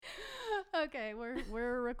Okay,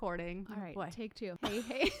 we're recording. All right, Boy. take 2.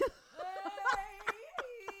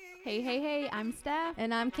 Hey. Hey, I'm Steph.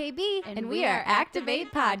 And I'm KB, And we are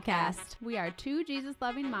Activate Podcast. We are 2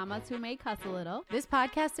 Jesus-loving mamas who may cuss a little. This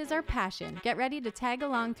podcast is our passion. Get ready to tag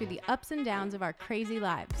along through the ups and downs of our crazy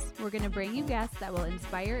lives. We're going to bring you guests that will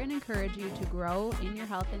inspire and encourage you to grow in your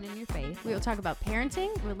health and in your faith. We will talk about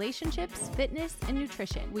parenting, relationships, fitness, and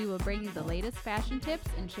nutrition. We will bring you the latest fashion tips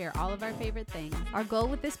and share all of our favorite things. Our goal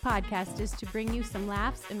with this podcast is to bring you some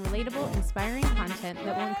laughs and relatable, inspiring content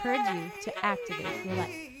that will encourage you to activate your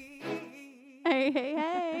life.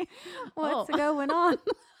 Hey. What's going on?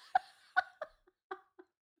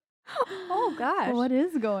 Oh, gosh. What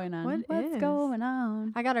is going on? What's going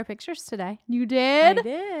on? I got our pictures today. You did? I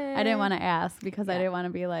did. I didn't want to ask because I Yeah. didn't want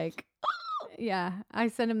to be like, Yeah, I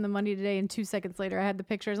sent him the money today, and 2 seconds later, I had the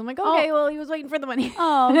pictures. I'm like, okay, well, he was waiting for the money.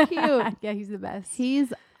 oh, cute. Yeah, he's the best.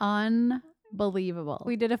 He's unbelievable.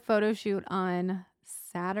 We did a photo shoot on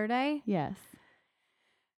Saturday. Yes.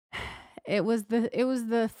 It was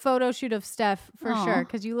the photo shoot of Steph for Aw. sure,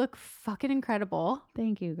 because you look fucking incredible.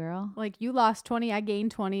 Thank you, girl. Like, you lost 20, I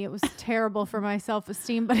gained 20. It was terrible for my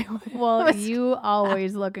self-esteem, but it Well, was, you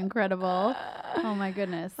always look incredible. Oh my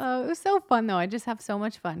goodness. Oh, it was so fun though. I just have so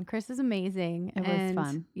much fun. Chris is amazing. It was and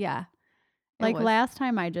fun. Yeah. It Like was. last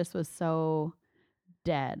time I just was so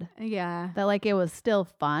dead Yeah. that like it was still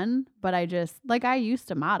fun, but I just like I used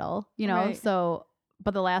to model, Right. so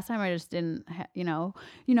but the last time I just didn't you know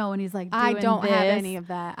when he's like doing I don't this, have any of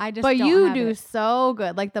that. I just but don't you have do it. so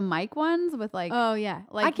good. Like the mic ones with like Oh yeah,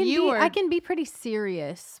 like I can you be. were- I can be pretty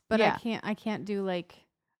serious, but Yeah. I can't do like,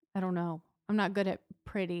 I don't know. I'm not good at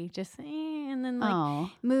pretty. Just and then like oh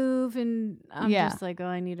move, and I'm Yeah. just like, oh,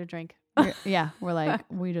 I need a drink. yeah, we're like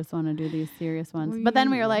we just want to do these serious ones. But then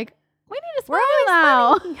we were like we need to We're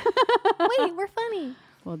smile always now. Wait, we're funny.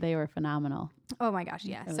 Well, they were phenomenal. Oh my gosh,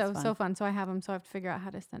 yeah. It was So fun. so fun. So I have them. So I have to figure out how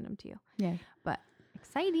to send them to you. Yeah. But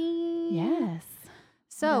exciting. Yes.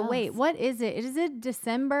 So What wait, else? what is it? Is it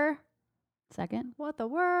December? Second What the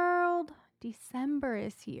world? December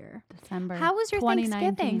is here. December. How was your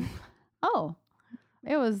 2019. Thanksgiving? Oh,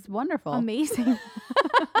 it was wonderful. Amazing.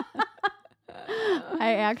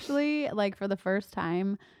 I actually, like, for the first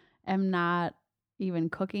time, am not even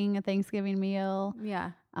cooking a Thanksgiving meal.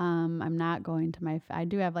 Yeah. I'm not going to I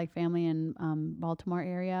do have like family in Baltimore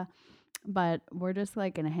area, but we're just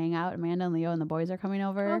like gonna hang out. Amanda and Leo and the boys are coming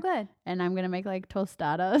over, Oh, good. and I'm gonna make like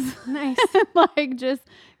tostadas. Nice. Like just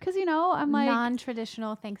because I'm like,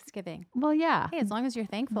 Non-traditional Thanksgiving. well, yeah. Hey, as long as you're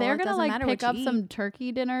thankful, They're it gonna doesn't like matter pick what up you some eat.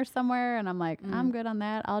 turkey dinner somewhere, and I'm like, Mm. I'm good on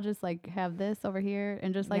that. I'll just like have this over here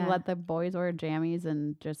and just like Yeah. let the boys order jammies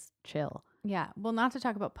and just chill. Yeah. Well, not to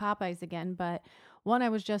talk about Popeyes again, but one, I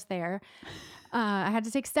was just there. I had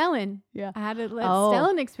to take Stellan. Yeah. I had to let Oh.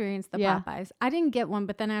 Stellan experience the Yeah. Popeyes. I didn't get one,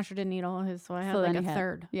 but then Asher didn't eat all his, so I had So like then a you had-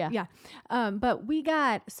 third. yeah. Yeah. But we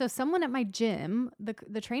got, so someone at my gym,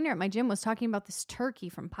 the trainer at my gym was talking about this turkey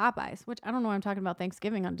from Popeyes, which I don't know why I'm talking about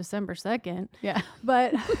Thanksgiving on December 2nd, Yeah.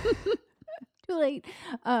 but too late.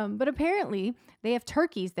 But apparently they have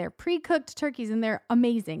turkeys there, pre-cooked turkeys, and they're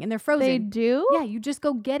amazing, and they're frozen. They do? Yeah, you just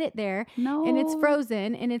go get it there. No. And it's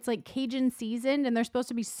frozen, and it's like Cajun seasoned, and they're supposed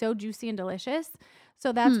to be so juicy and delicious.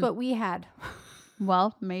 So that's what we had.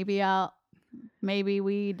 Well, maybe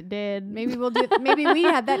we did. Maybe we'll do. Maybe we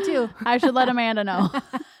had that too. I should let Amanda know.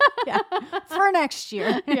 Yeah, for next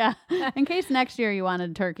year. Yeah. In case next year you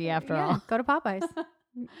wanted turkey after Yeah, all. go to Popeyes.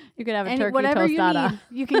 You could have a And turkey whatever tostada. you need,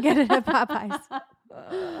 you can get it at Popeyes.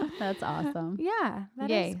 That's awesome. Yeah,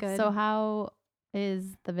 that is Yay. good. So how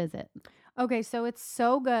is the visit? Okay, so it's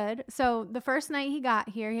so good. So the first night he got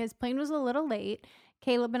here, his plane was a little late.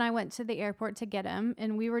 Caleb and I went to the airport to get him,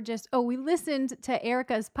 and we were just, we listened to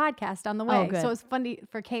Erica's podcast on the way. good. So it was fun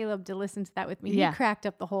for Caleb to listen to that with me. Yeah. He cracked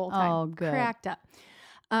up the whole time. Oh, good. Cracked up.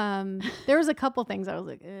 There was a couple things I was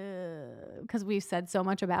like, because we said so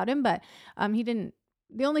much about him, but he didn't.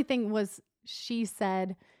 The only thing was she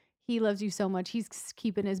said, he loves you so much. He's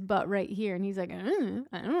keeping his butt right here. And he's like, I don't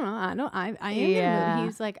know. I am going to Yeah. move.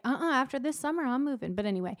 He's like, after this summer, I'm moving. But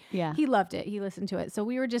anyway, Yeah. he loved it. He listened to it. So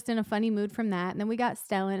we were just in a funny mood from that. And then we got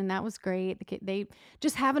Stellan, and that was great. They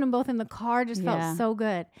just having them both in the car just Yeah. felt so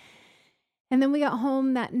good. And then we got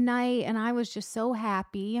home that night, and I was just so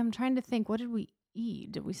happy. I'm trying to think, what did we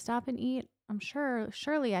eat? Did we stop and eat? I'm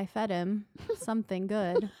surely I fed him something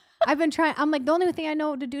good. I've been trying. I'm like, the only thing I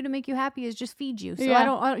know to do to make you happy is just feed you. So Yeah. I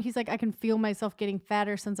don't. He's like, I can feel myself getting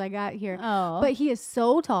fatter since I got here. Oh. But he is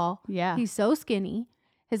so tall. yeah. He's so skinny.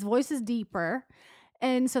 His voice is deeper.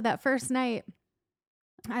 And so that first night,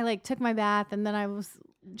 I like took my bath, and then I was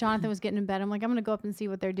Jonathan was getting in bed. I'm like, I'm going to go up and see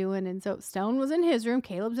what they're doing. And so Stellan was in his room.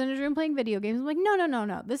 Caleb's in his room playing video games. I'm like,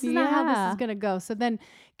 no. This is not how this is going to go. So then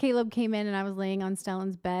Caleb came in and I was laying on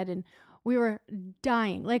Stellan's bed and we were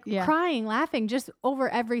dying, like crying, laughing just over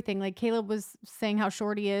everything. Like Caleb was saying how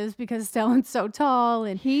short he is because Stellan's so tall.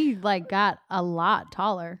 And he like got a lot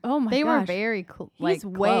taller. Oh my gosh. They were very he's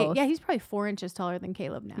close. He's probably 4 inches taller than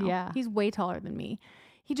Caleb now. Yeah. He's way taller than me.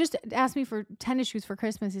 He just asked me for tennis shoes for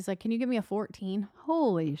Christmas. He's like, can you give me a 14?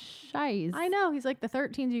 Holy shiz. I know. He's like, the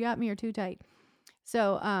 13s you got me are too tight.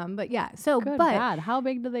 So, but yeah. So, Good but God, how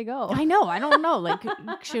big do they go? I know. I don't know. Like,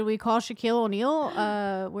 should we call Shaquille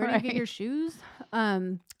O'Neal? Where do you get your shoes?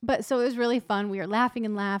 But so it was really fun. We were laughing.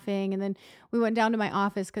 And then we went down to my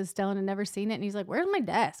office because Stellan had never seen it. And he's like, where's my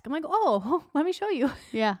desk? I'm like, oh, let me show you.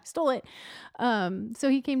 Yeah. Stole it. So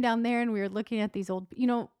he came down there and we were looking at these old,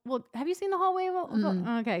 well, have you seen the hallway?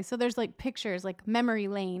 Okay. So there's like pictures, like memory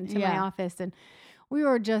lane to my office. And we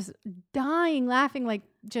were just dying laughing, like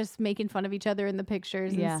just making fun of each other in the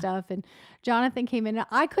pictures and stuff. And Jonathan came in and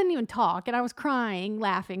I couldn't even talk and I was crying,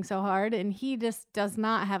 laughing so hard. And he just does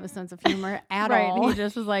not have a sense of humor at all. He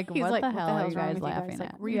just was like, He's what like, the hell are you wrong guys with laughing Like,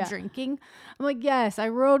 at? were you drinking? I'm like, yes, I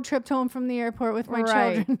road tripped home from the airport with my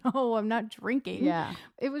children. No, I'm not drinking. Yeah.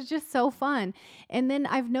 It was just so fun. And then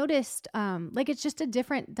I've noticed, like, it's just a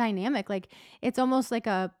different dynamic. Like, it's almost like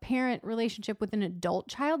a parent relationship with an adult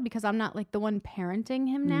child because I'm not like the one parenting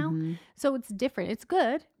him now. So it's different. It's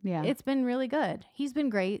good. Yeah. It's been really good. He's been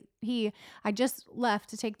great. I just left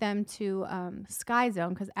to take them to Sky Zone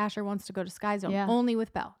because Asher wants to go to Sky Zone only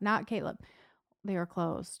with Belle, not Caleb. They were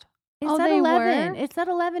closed. It said they 11. were? It said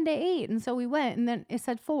 11 to 8. And so we went and then it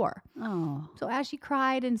said 4. Oh. So Ashley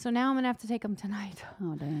cried. And so now I'm going to have to take him tonight.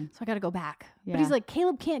 Oh, dang. So I got to go back. Yeah. But he's like,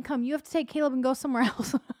 Caleb can't come. You have to take Caleb and go somewhere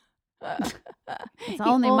else. It's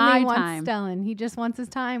only my time. Stellan. He just wants his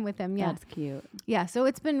time with him. Yeah. That's cute. Yeah. So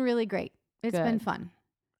it's been really great. It's been Good. fun.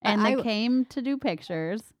 And I they came to do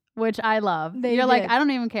pictures, which I love. They You're like, did. I don't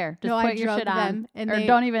even care. Just No, put I your shit drugged on. them, and or they-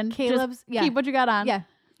 don't even. Caleb's- just keep what you got on. Yeah.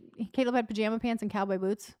 Caleb had pajama pants and cowboy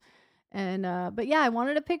boots. And, but yeah, I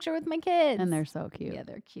wanted a picture with my kids. And they're so cute. Yeah,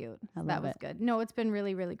 they're cute. I So love that was it. good. No, it's been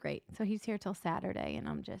really, really great. So he's here till Saturday and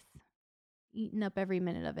I'm just eating up every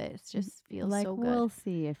minute of it. It just feels like, so good. we'll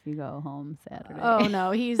see if you go home Saturday. Oh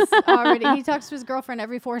no, he's already, he talks to his girlfriend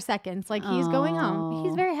every 4 seconds. Like he's going home.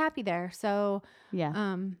 He's Oh. very happy there. So,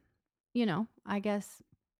 Yeah. I guess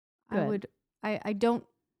Good. I don't,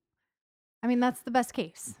 I mean, that's the best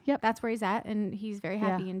case. Yep. That's where he's at. And he's very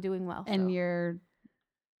happy and doing well. And so.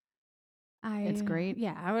 it's great,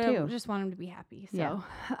 Yeah, I would too. just want him to be happy. So, Yeah.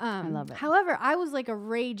 I love it. However, I was like a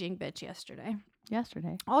raging bitch yesterday,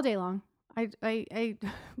 yesterday. all day long. I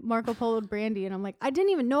Marco Polo'd Brandy, and I'm like, I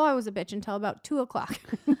didn't even know I was a bitch until about 2:00.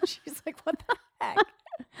 She's like, what the heck?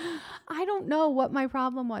 I don't know what my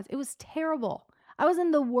problem was. It was terrible. I was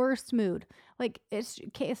in the worst mood. Like it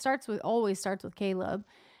always starts with Caleb,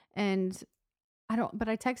 and but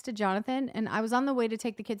I texted Jonathan and I was on the way to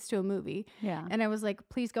take the kids to a movie. Yeah. And I was like,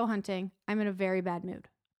 please go hunting. I'm in a very bad mood.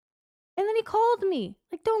 And then he called me.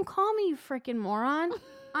 Like, don't call me, you freaking moron.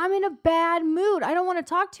 I'm in a bad mood. I don't want to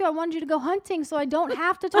talk to you. I wanted you to go hunting so I don't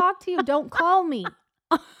have to talk to you. Don't call me.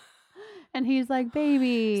 And he's like,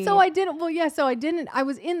 baby. So I didn't. Well, yeah. So I didn't. I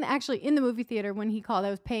was actually in the movie theater when he called. I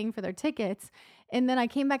was paying for their tickets. And then I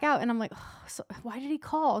came back out and I'm like, oh, so why did he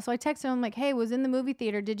call? So I texted him, I'm like, hey, was in the movie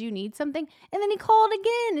theater. Did you need something? And then he called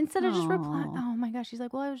again instead of just replying. Oh my gosh. He's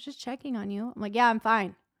like, well, I was just checking on you. I'm like, yeah, I'm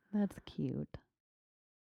fine. That's cute.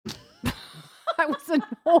 I was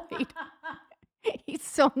annoyed. He's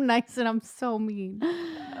so nice and I'm so mean.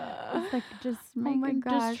 It's like just my making,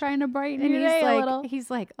 gosh. just trying to brighten And your day a little. he's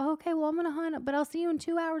like, okay, well, I'm going to hunt, but I'll see you in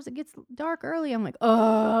 2 hours. It gets dark early. I'm like,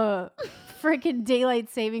 freaking daylight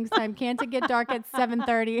savings time. Can't it get dark at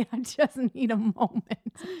 7:30? I just need a moment.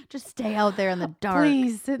 Just stay out there in the dark.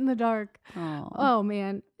 Please sit in the dark. Oh, Oh,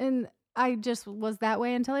 man. And I just was that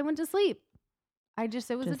way until I went to sleep. It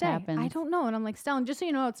was a Just day. I happens. don't know. And I'm like, Stellan, just so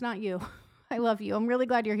you know, it's not you. I love you. I'm really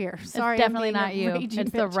glad you're here. Sorry. it's I'm definitely being a not you. raging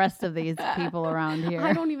It's the bitch. rest of these people around here.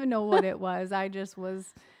 I don't even know what it was. I just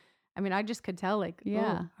was, I just could tell like,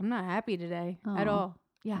 Yeah. I'm not happy today at Aw. all.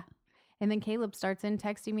 Yeah. And then Caleb starts in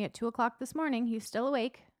texting me at 2:00 this morning. He's still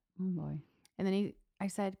awake. Oh boy. And then I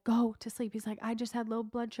said, go to sleep. He's like, I just had low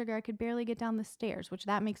blood sugar. I could barely get down the stairs, which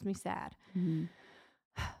that makes me sad. Mhm.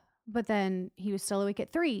 But then he was still awake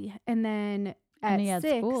at 3. And then at And he had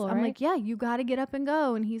 6, school, I'm right? like, yeah, you got to get up and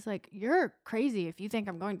go. And he's like, you're crazy if you think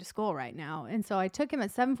I'm going to school right now. And so I took him at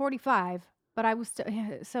 7:45 But I was still,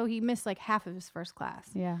 so he missed like half of his first class,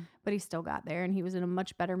 Yeah. but he still got there and he was in a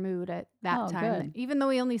much better mood at that Oh, time. good. Even though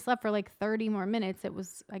he only slept for like 30 more minutes, it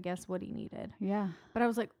was, I guess, what he needed. Yeah. But I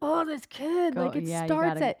was like, oh, this kid, like it you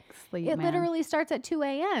starts gotta at, sleep, it man. literally starts at 2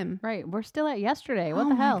 a.m. Right. We're still at yesterday. What Oh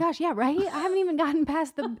the my hell? gosh, yeah, right? I haven't even gotten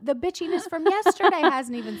past the bitchiness from yesterday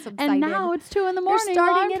hasn't even subsided. And now it's 2 in the You're morning while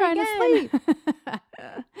starting I'm it trying again. to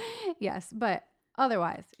sleep. Yes, but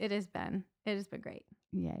otherwise, it has been great.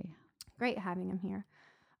 Yay. Great having him here.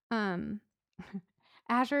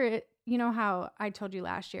 Asher, you know how I told you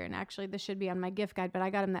last year, and actually this should be on my gift guide, but I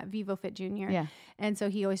got him that VivoFit Junior. Yeah. And so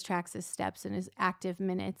he always tracks his steps and his active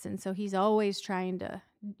minutes. And so he's always trying to,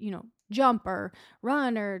 jump or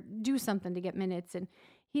run or do something to get minutes. And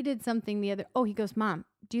he did something he goes, Mom,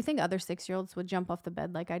 do you think other 6-year-olds would jump off the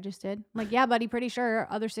bed like I just did? I'm like, yeah, buddy, pretty sure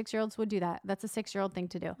other 6-year-olds would do that. That's a 6-year-old thing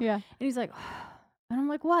to do. Yeah. And he's like, and I'm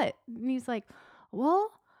like, what? And he's like,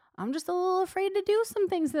 well, I'm just a little afraid to do some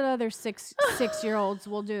things that other 6-year-olds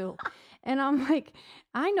will do. And I'm like,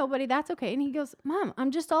 I know, buddy, that's okay. And he goes, Mom,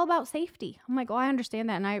 I'm just all about safety. I'm like, oh, I understand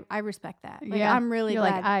that. And I respect that. Like, Yeah. I'm really You're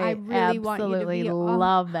glad. like, I really want you to absolutely be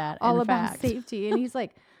love that. all in about fact. safety. And he's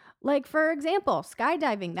like, for example,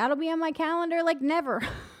 skydiving, that'll be on my calendar like never.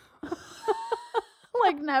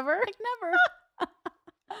 Like never. Like never.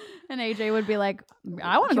 And AJ would be like,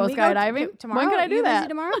 I want to Can go we skydiving. tomorrow? When can I Are do you busy that?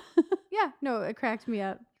 tomorrow? Yeah. No, it cracked me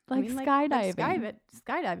up. Like skydiving.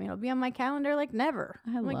 Skydiving. It'll be on my calendar like never. I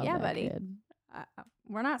I'm love like, yeah, that buddy. kid.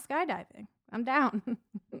 We're not skydiving. I'm down.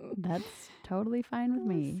 That's totally fine with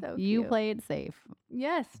me. So you cute. play it safe.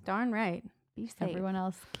 Yes, darn right. Be safe. Everyone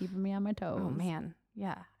else keeping me on my toes. Oh man,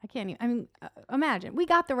 yeah. I can't even. I mean, imagine we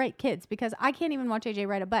got the right kids because I can't even watch AJ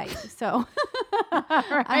ride a bike. So Right.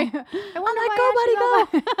 I wonder I'm like, why I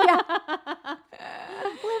go, buddy,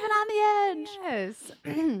 go. Living on the edge. Yes.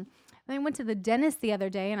 And I went to the dentist the other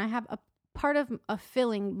day, and I have a part of a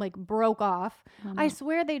filling like broke off. I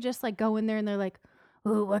swear they just like go in there and they're like,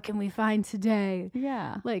 "Ooh, what can we find today?"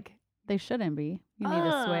 Yeah. Like They shouldn't be. You need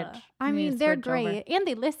to switch. I You need mean, to they're switch great over. and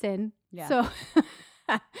they listen. Yeah. So,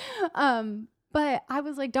 but I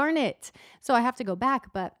was like, darn it. So I have to go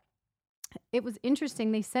back. But it was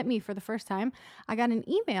interesting. They sent me for the first time. I got an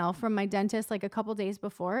email from my dentist like a couple days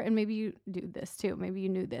before. And maybe you do this too. Maybe you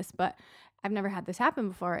knew this, but I've never had this happen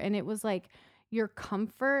before. And it was like your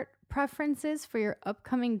comfort preferences for your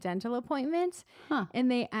upcoming dental appointment. Huh. And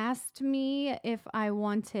they asked me if I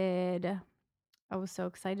wanted, I was so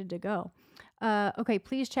excited to go. Okay,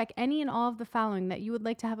 please check any and all of the following that you would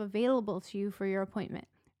like to have available to you for your appointment.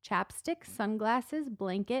 Chapstick, sunglasses,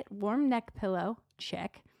 blanket, warm neck pillow,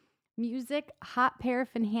 check. Music, hot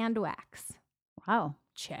paraffin hand wax, Wow.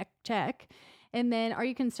 check. And then, are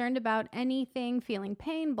you concerned about anything, feeling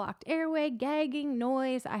pain, blocked airway, gagging,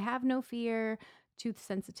 noise? I have no fear, tooth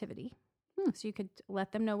sensitivity. So you could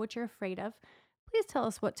let them know what you're afraid of. Please tell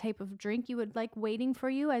us what type of drink you would like waiting for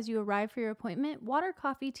you as you arrive for your appointment. Water,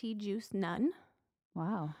 coffee, tea, juice, none.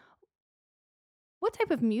 Wow. What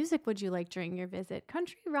type of music would you like during your visit?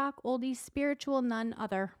 Country, rock, oldies, spiritual, none,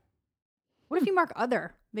 other. What if you mark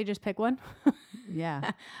other? They just pick one.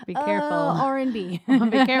 Yeah. Be careful. R&B.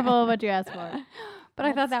 Be careful what you ask for. But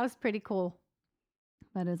I thought that was pretty cool.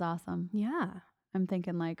 That is awesome. Yeah. I'm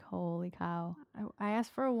thinking like, holy cow. I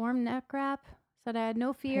asked for a warm neck wrap. Said I had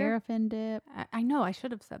no fear. Paraffin dip. I know. I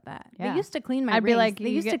should have said that. Yeah. They used to clean my I'd rings. be like, they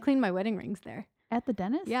you used to get- clean my wedding rings there. At the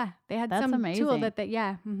dentist? Yeah. They had That's some tool amazing. that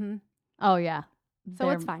yeah. Oh, yeah. So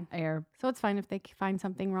it's fine. Air. So it's fine if they find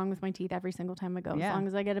something wrong with my teeth every single time I go, Yeah. as long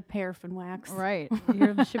as I get a paraffin wax. Right.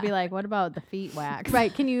 You should be like, what about the feet wax?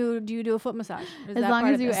 Right. Do you do a foot massage? Is As that long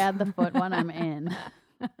part as of you this? add the foot one, I'm in.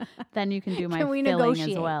 Then you can do my Can we filling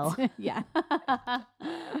negotiate? as well. Yeah.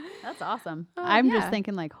 That's awesome. Oh, I'm yeah. just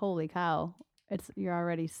thinking like, holy cow. You're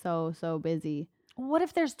already so busy. What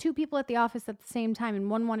if there's two people at the office at the same time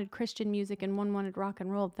and one wanted Christian music and one wanted rock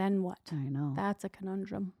and roll? Then what? I know. That's a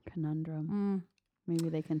conundrum. Conundrum. Maybe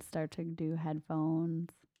they can start to do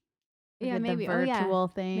headphones. Yeah, Get maybe. The Oh, yeah. virtual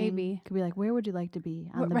thing. Maybe. Could be like, where would you like to be?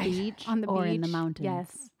 On the Right. beach On the or beach. in the mountains?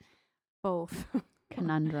 Yes. Both.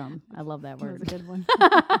 Conundrum. I love that That was word. a good one.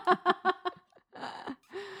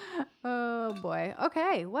 Oh, boy.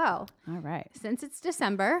 Okay. Well, All right. since it's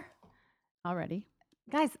December, Already.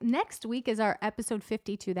 guys, next week is our episode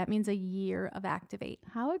 52. That means a year of Activate.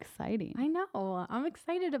 How exciting. I know. I'm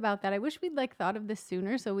excited about that. I wish we'd thought of this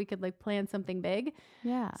sooner so we could plan something big.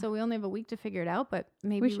 Yeah. So we only have a week to figure it out, but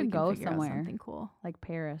maybe we should can go figure out somewhere. something cool. Like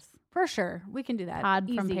Paris. For sure. We can do that. Pod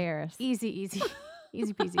from Easy. Paris. Easy.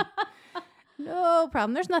 Easy peasy. No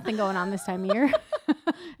problem. There's nothing going on this time of year.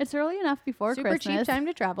 It's early enough before Super Christmas. cheap time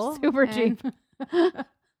to travel. Super cheap.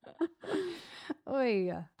 Oh,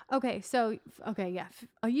 yeah. Okay, so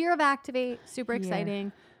a year of Activate, super Year.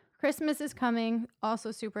 exciting. Christmas is coming,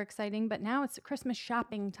 also super exciting, but now it's Christmas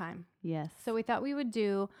shopping time. Yes. So we thought we would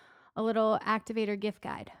do a little Activator gift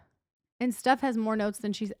guide. And Steph has more notes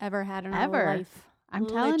than she's ever had in her life. I'm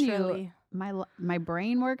telling you, Literally. my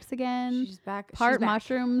brain works again. She's back. Part she's back.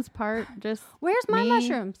 mushrooms, part just Where's my me.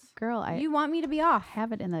 mushrooms? Girl, I You want me to be off?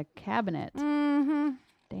 have it in the cabinet. Mm-hmm.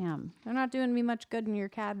 Damn. They're not doing me much good in your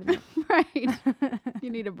cabinet. Right. You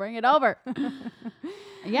need to bring it over.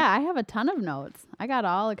 Yeah, I have a ton of notes. I got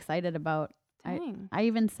all excited about Dang. I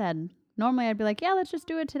even said normally I'd be like, yeah, let's just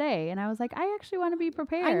do it today. And I was like, I actually want to be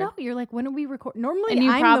prepared. I know. You're like, when are we record? Normally, And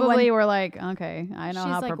you I'm probably the one. were like, okay, I know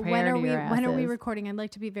She's how like, prepared when are we is. recording? I'd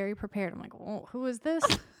like to be very prepared. I'm like, oh, who is this?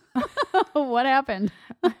 What happened?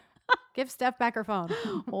 Give Steph back her phone.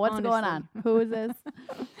 What's going on? Who is this?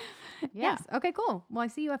 Yeah. Yes. Okay, cool. Well, I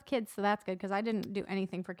see you have kids, so that's good because I didn't do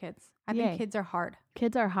anything for kids. I Yay. think kids are hard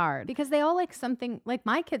Kids are hard. because they all like something. Like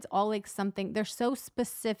my kids all like something. They're so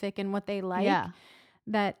specific in what they like. Yeah.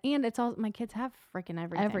 That and it's all my kids have freaking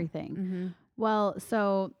everything. Everything. Mm-hmm. Well,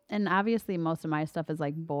 so, and obviously most of my stuff is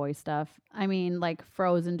like boy stuff. I mean, like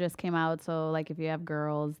Frozen just came out. So like if you have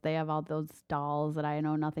girls, they have all those dolls that I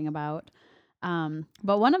know nothing about.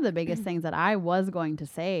 But one of the biggest things that I was going to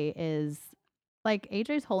say is like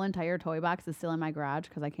AJ's whole entire toy box is still in my garage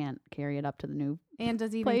because I can't carry it up to the new. And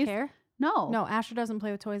does he even Place? care? No. No, Asher doesn't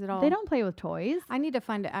play with toys at all. They don't play with toys. I need to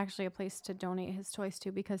find actually a place to donate his toys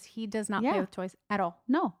to because he does not Yeah. play with toys at all.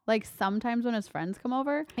 No. Like sometimes when his friends come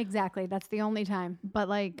over, Exactly. That's the only time. but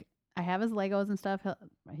like I have his Legos and stuff.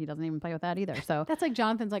 He doesn't even play with that either. So That's like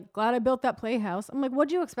Jonathan's like, glad I built that playhouse. I'm like,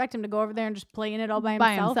 what'd you expect him to go over there and just play in it all by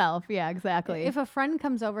himself? Yeah, exactly. If a friend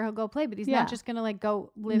comes over, he'll go play, but he's Yeah. not just going to like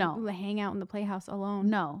go live, No. hang out in the playhouse alone.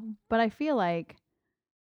 No, but I feel like,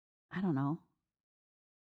 I don't know.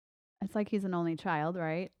 It's like he's an only child,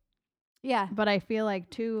 right? Yeah. But I feel like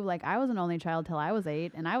too, like I was an only child till I was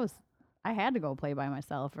 8 and I had to go play by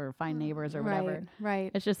myself or find neighbors or whatever.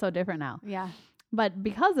 Right. It's just so different now. Yeah. But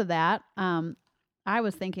because of that, I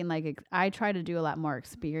was thinking like I try to do a lot more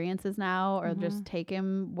experiences now or just take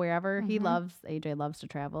him wherever. AJ loves to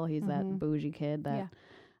travel. He's that bougie kid that,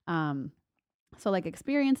 so like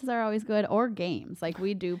experiences are always good or games. Like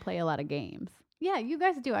we do play a lot of games. Yeah, you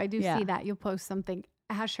guys do. I do Yeah. see that. You'll post something.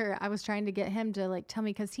 Asher, I was trying to get him to like tell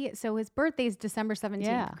me because his birthday is December 17th.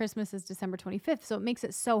 Yeah. Christmas is December 25th. So it makes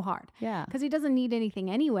it so hard Yeah. because he doesn't need anything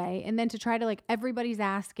anyway. And then to try to like everybody's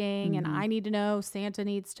asking and I need to know, Santa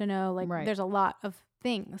needs to know, like Right. there's a lot of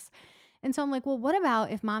things. And so I'm like, well, what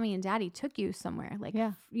about if mommy and daddy took you somewhere? Like,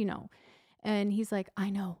 Yeah. you know, and he's like, I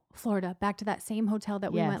know, Florida, back to that same hotel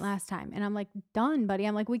that we Yes. went last time. And I'm like, done, buddy.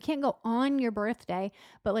 I'm like, we can't go on your birthday,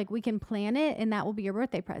 but like we can plan it and that will be your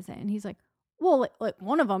birthday present. And he's like, well, like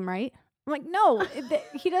one of them, right? I'm like, no,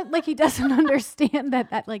 he doesn't understand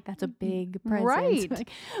that like that's a big present, Right. Like,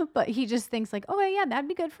 but he just thinks like, oh yeah, that'd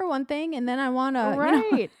be good for one thing, and then I want to,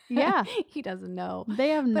 Right. Yeah. he doesn't know. They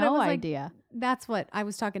have But I no was like, idea. That's what I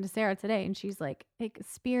was talking to Sarah today, and she's like,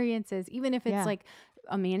 experiences, even if it's Yeah. like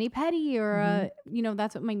a mani-pedi or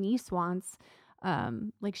that's what my niece wants.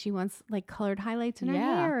 Like she wants like colored highlights in her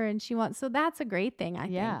Yeah. hair, and she wants, so that's a great thing I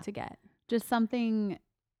Yeah. think to get. Just something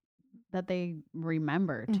that they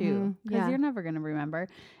remember too. Because Yeah. you're never going to remember.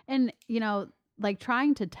 And, like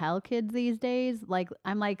trying to tell kids these days, like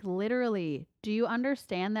I'm like, literally, do you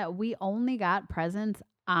understand that we only got presents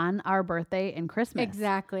on our birthday and Christmas?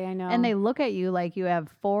 Exactly, I know. And they look at you like you have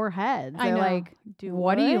 4 heads. I They're know. like,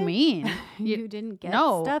 what do you what? mean? You didn't get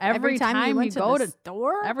No, stuff every time you went you go to to the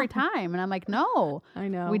store. Every time. And I'm like, no, I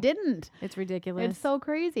know we didn't. It's ridiculous. It's so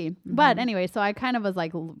crazy. But anyway, so I kind of was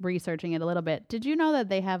like researching it a little bit. Did you know that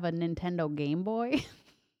they have a Nintendo Game Boy?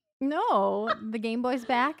 No, the Game Boy's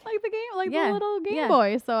back. Like the game, like Yeah, the little Game yeah.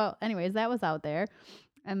 Boy. So anyways, that was out there.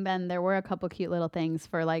 And then there were a couple cute little things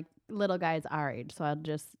for like little guys our age. So I'll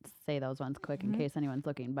just say those ones quick in case anyone's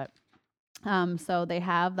looking. But so they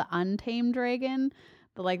have the Untamed Dragon,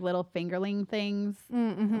 the like little fingerling things,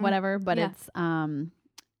 whatever. But Yeah.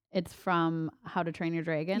 it's from How to Train Your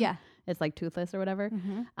Dragon. Yeah. It's like toothless or whatever.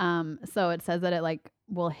 Mm-hmm. So it says that it like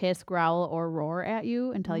will hiss, growl, or roar at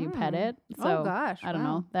you until you pet it. So Oh gosh, I don't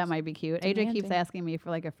wow. know. That might be cute. AJ keeps Demanding. asking me for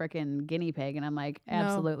like a freaking guinea pig, and I'm like, No,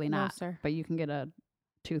 absolutely no, not. sir. But you can get a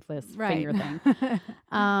toothless Right. finger thing.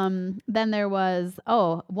 Then there was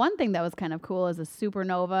one thing that was kind of cool is a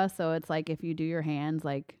supernova. So it's like if you do your hands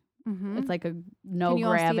like it's like a no Can you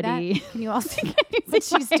all see that? gravity. Can you all see what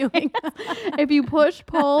she's doing? If you push,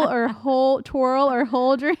 pull, or twirl, or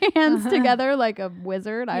hold your hands together like a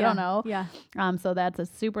wizard, I don't know. Yeah. So that's a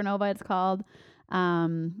supernova. It's called.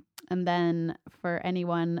 And then for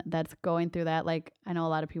anyone that's going through that, like I know a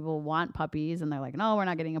lot of people want puppies and they're like, no, we're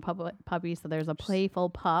not getting a puppy. So there's a playful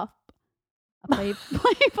pup.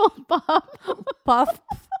 Playful pup. Puff.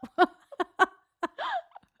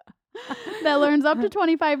 That learns up to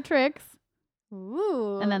 25 tricks.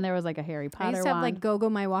 Ooh. And then there was like a Harry I Potter used to have one. like Gogo,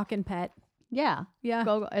 my walking pet. Yeah. Yeah.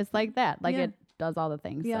 Go. It's like that. Like Yeah. it does all the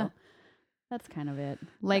things. Yeah. So that's kind of it.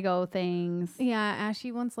 Lego things. Yeah,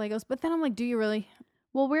 Ashley wants Legos, but then I'm like, do you really?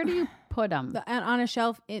 Well, where do you put them? On a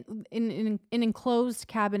shelf in an enclosed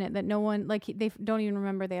cabinet that no one they don't even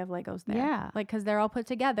remember they have Legos there. Yeah. like because they're all put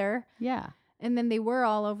together, Yeah. and then they were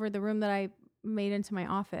all over the room that I made into my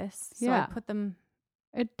office. So Yeah. I put them.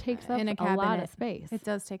 It takes up in a a lot cabinet. of space. It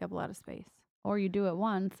does take up a lot of space, Or you do it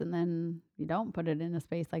once and then you don't put it in a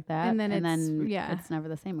space like that. And then it's it's never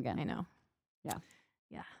the same again. I know. Yeah.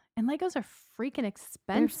 Yeah, and Legos are freaking They're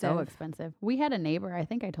expensive. so expensive. We had a neighbor, I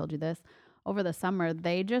think I told you this, over the summer.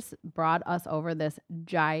 They just brought us over this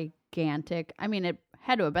gigantic, I mean, it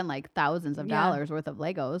had to have been like thousands of Yeah. dollars worth of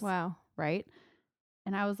Legos, Wow. right?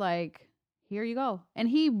 And I was like, here you go. And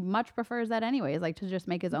he much prefers that anyways, like to just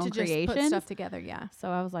make his own To just put creations. stuff together. Yeah. So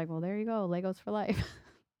I was like, well, there you go. Legos for life.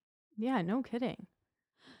 Yeah. No kidding.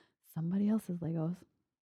 Somebody else's Legos.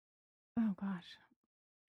 Oh gosh.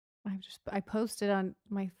 I posted on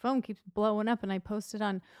my phone keeps blowing up, and I posted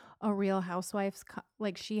on a Real Housewives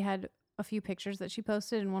like she had a few pictures that she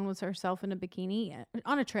posted, and one was herself in a bikini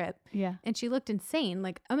on a trip, Yeah. and she looked insane,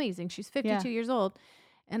 like amazing. She's 52 Yeah. years old.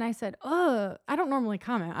 And I said, I don't normally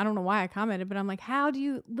comment. I don't know why I commented, but I'm like, how do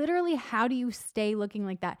you stay looking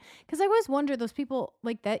like that? Because I always wonder, those people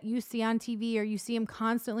like that you see on TV or you see them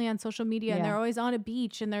constantly on social media, and Yeah. they're always on a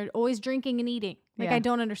beach and they're always drinking and eating. Like, Yeah. I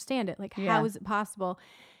don't understand it. Like, Yeah. how is it possible?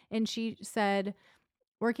 And she said,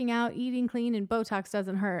 working out, eating clean, and Botox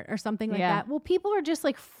doesn't hurt or something like Yeah. that. Well, people are just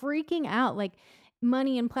like freaking out, like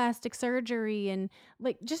money and plastic surgery and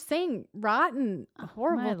like just saying rotten,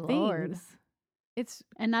 horrible my Lord. things. It's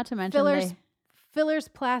And not to mention fillers,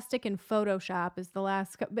 plastic, and Photoshop is the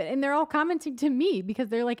last. But and they're all commenting to me because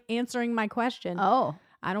they're like answering my question. oh,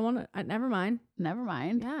 I don't want to. Never mind. never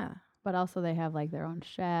mind. Yeah, But also they have like their own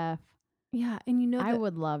chef. yeah, and you know, I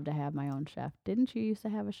would love to have my own chef. Didn't you used to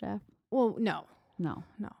have a chef? well, no, No,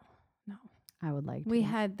 I would like to. we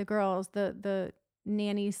had the girls, the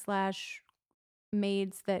nanny /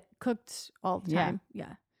 maids that cooked all the Yeah. time.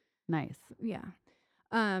 Yeah, Nice. yeah.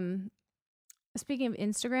 Speaking of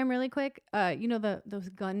Instagram, really quick, you know those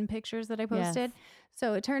gun pictures that I posted. Yes.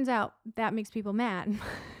 So it turns out that makes people mad.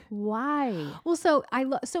 Why? Well, so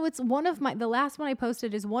so it's one of the last one I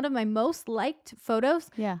posted is one of my most liked photos,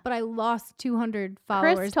 Yeah. but I lost 200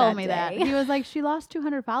 followers. Chris told me day. that. He was like, she lost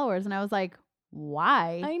 200 followers. And I was like,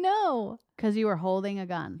 why? I know. Because you were holding a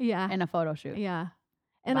gun Yeah. in a photo shoot. Yeah.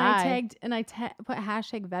 And Bye. I tagged and put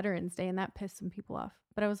hashtag Veterans Day, and that pissed some people off.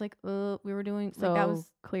 But I was like, we were doing So like that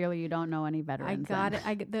was. clearly you don't know any veterans. I got then. it.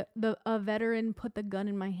 I get a veteran put the gun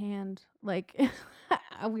in my hand. Like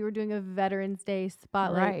we were doing a Veterans Day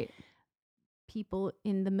spotlight. Right. People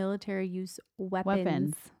in the military use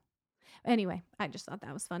weapons. Anyway, I just thought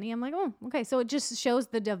that was funny. I'm like, oh, okay. So it just shows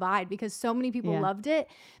the divide because so many people Yeah. loved it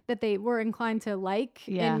that they were inclined to like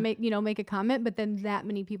Yeah. and make a comment, but then that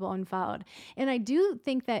many people unfollowed. And I do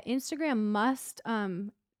think that Instagram must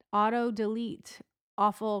auto delete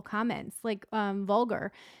awful comments, like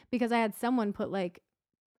vulgar, because I had someone put like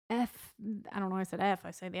F, I don't know, I said F,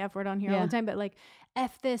 I say the F word on here all Yeah. the time, but like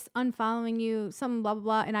F this, unfollowing you, some blah, blah,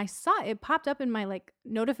 blah. And I saw it popped up in my like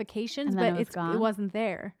notifications, And then but it was gone? it wasn't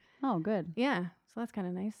there. Oh, good. Yeah. So that's kind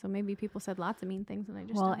of nice. So maybe people said lots of mean things and I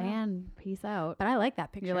just Well, don't know. and peace out. But I like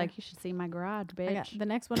that picture. You're like, you should see my garage, I got bitch. the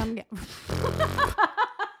next one I'm getting.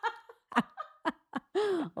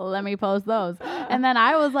 Let me post those. And then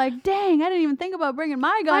I was like, dang, I didn't even think about bringing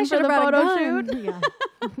my gun for should've the brought a photo gun. shoot.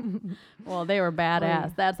 Yeah. Well, they were badass.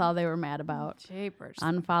 Oy. That's all they were mad about. Japers.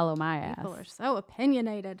 Unfollow my ass. People are so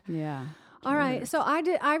opinionated. Yeah. All right. So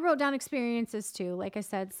I wrote down experiences too. Like I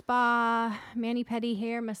said, spa, mani-pedi,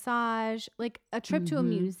 hair massage, like a trip to a Mhm.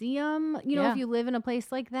 museum, you know, Yeah. if you live in a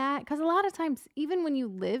place like that. Because a lot of times, even when you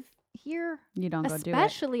live here, You don't go do it.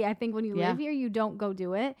 especially I think when you Yeah. live here, you don't go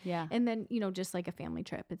do it. Yeah. And then, just like a family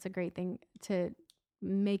trip, it's a great thing to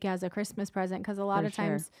make as a Christmas present. Because a lot For of sure.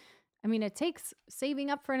 times, I mean, it takes saving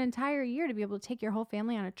up for an entire year to be able to take your whole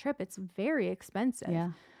family on a trip. It's very expensive.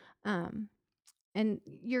 Yeah. And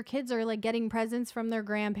your kids are like getting presents from their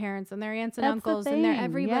grandparents and their aunts and That's the uncles and their thing,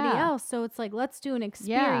 everybody yeah. else. So it's like, let's do an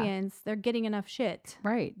experience. They're getting enough shit.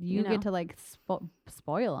 Right. You know? get to like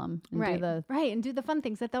spoil them. And Right. Do the, Right. And do the fun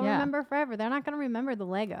things that they'll Yeah. remember forever. They're not going to remember the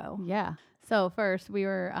Lego. yeah. So first we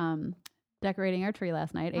were decorating our tree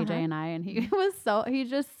last night, AJ Uh-huh. and I, and he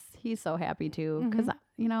he's so happy too because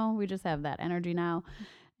you know, we just have that energy now.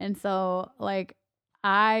 And so like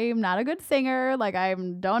I'm not a good singer, like I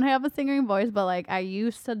don't have a singing voice, but like I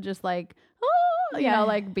used to just like you know,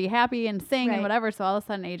 like be happy and sing and whatever. So all of a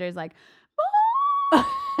sudden AJ's like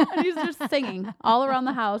and he's just singing all around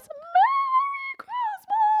the house, Merry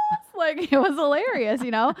Christmas. Like it was hilarious,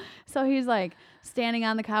 you know. So he's like standing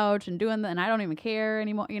on the couch and doing and I don't even care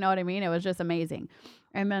anymore, you know what I mean? It was just amazing.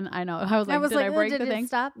 And then I was like, did I break the thing?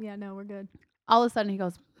 Stop? Yeah, no, we're good. All of a sudden he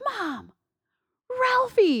goes, Mom,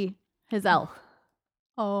 Ralphie, his elf,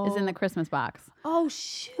 is in the Christmas box. Oh,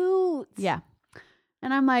 shoot. Yeah.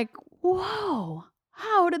 And I'm like, whoa,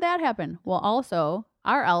 how did that happen? Well, also,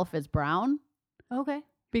 our elf is brown. Okay.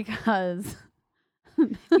 Because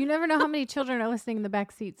you never know how many children are listening in the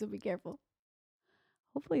back seat, so be careful.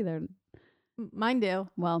 Hopefully they're... Mine do.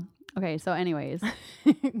 Well, okay, so anyways.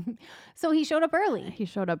 So he showed up early. He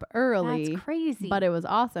showed up early. That's crazy. But it was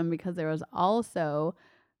awesome because there was also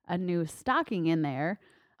a new stocking in there.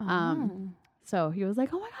 So he was like,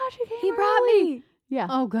 oh my gosh, he brought me. Yeah.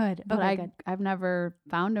 Oh, good. But Okay, good. I've never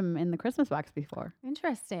found him in the Christmas box before.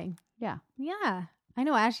 Interesting. Yeah. Yeah. I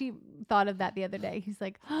know Ashley thought of that the other day. He's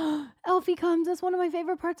like, oh, Elfie comes. That's one of my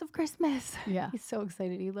favorite parts of Christmas. Yeah. He's so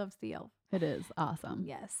excited. He loves the elf. It is awesome.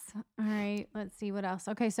 Yes. All right. Let's see what else.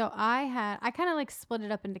 Okay. So I kind of like split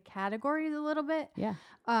it up into categories a little bit. Yeah.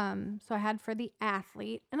 So I had for the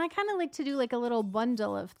athlete, and I kind of like to do like a little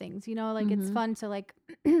bundle of things, you know, like it's fun to like,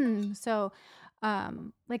 so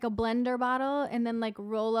like a blender bottle and then like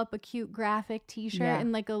roll up a cute graphic t-shirt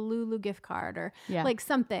and like a Lulu gift card or like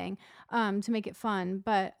something to make it fun.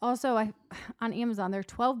 But also on Amazon, they're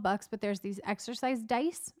 $12, but there's these exercise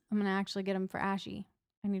dice. I'm going to actually get them for Ashy.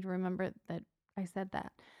 I need to remember that I said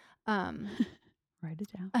that. Write it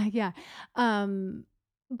down. Yeah.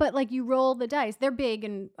 But like you roll the dice, they're big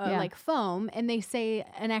and like foam, and they say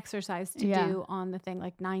an exercise to do on the thing,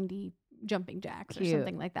 like 90 jumping jacks or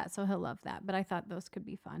something like that. So he'll love that. But I thought those could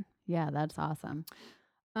be fun. Yeah, that's awesome.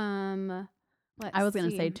 I was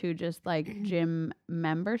gonna say too, just like gym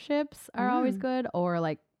memberships are always good, or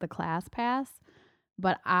like the class pass.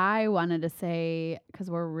 But I wanted to say, because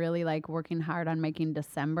we're really like working hard on making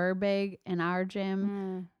December big in our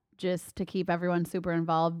gym, just to keep everyone super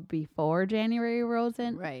involved before January rolls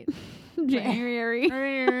in. Right. January.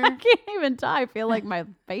 I can't even talk. I feel like my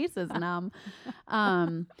face is numb.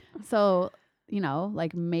 So, you know,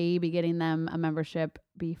 like maybe getting them a membership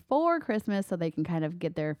before Christmas so they can kind of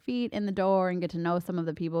get their feet in the door and get to know some of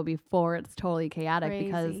the people before it's totally chaotic.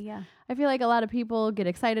 Because I feel like a lot of people get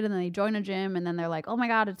excited and then they join a gym and then they're like, oh my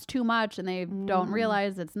God, it's too much. And they don't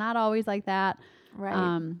realize it's not always like that.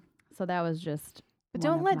 Right. So that was just... But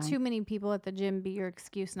don't let too many people at the gym be your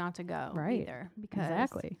excuse not to go either. Because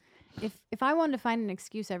exactly. If I wanted to find an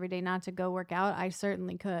excuse every day not to go work out, I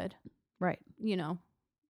certainly could. Right. You know,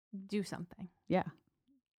 do something. Yeah.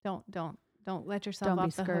 Don't let yourself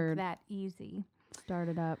off the hook that easy. Start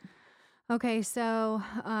it up. Okay, so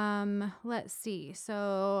let's see.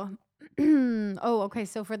 So okay,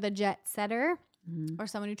 so for the jet setter or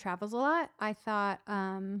someone who travels a lot, I thought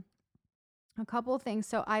a couple of things.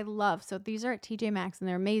 So these are at TJ Maxx and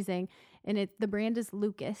they're amazing. And the brand is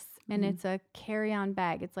Lucas and it's a carry-on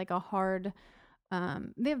bag. It's like a hard,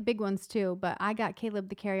 they have big ones too, but I got Caleb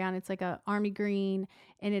the carry-on. It's like a army green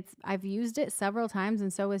and I've used it several times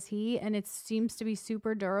and so has he. And it seems to be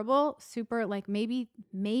super durable, super like maybe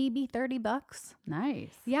 $30.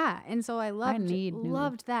 Nice. Yeah. And so I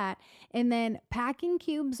loved that. And then packing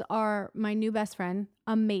cubes are my new best friend.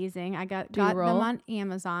 Amazing. I got them on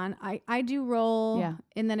Amazon. I do roll. Yeah.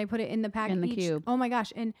 And then I put it in the pack in the cube. Oh my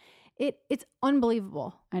gosh. And it's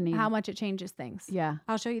unbelievable how much it changes things. Yeah.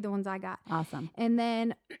 I'll show you the ones I got. Awesome. And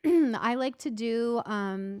then I like to do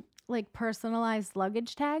like personalized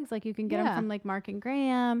luggage tags. Like you can get them from like Mark and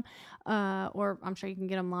Graham, or I'm sure you can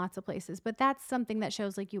get them lots of places. But that's something that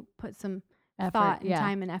shows like you put some thought and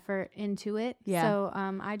time and effort into it. Yeah. So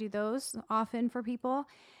I do those often for people.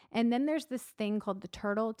 And then there's this thing called the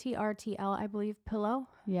Turtle, TRTL, I believe, pillow.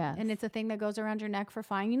 Yeah. And it's a thing that goes around your neck for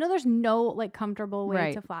flying. You know, there's no like comfortable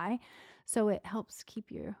way to fly. So it helps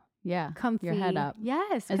keep you comfy. Your head up.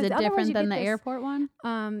 Yes. Is it different than the airport one?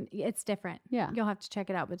 It's different. Yeah. You'll have to check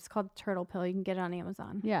it out, but it's called Turtle Pillow. You can get it on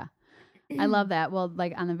Amazon. Yeah. I love that. Well,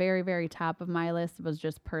 like on the very, very top of my list was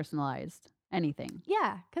just personalized. Anything.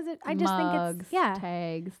 Yeah. Because I just think it's,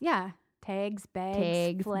 tags. Yeah. Tags,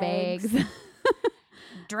 bags, flags. Bags.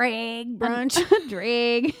 Drag brunch.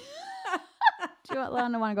 Drag. Do you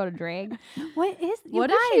want to go to drag? What is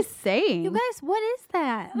she saying? You guys, what is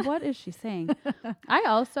that? What is she saying? I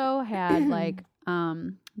also had like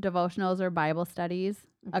devotionals or Bible studies,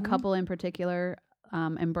 a couple in particular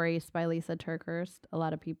Embraced by Lisa TerKeurst. A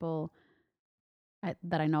lot of people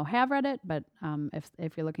that I know have read it, but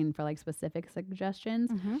if you're looking for like specific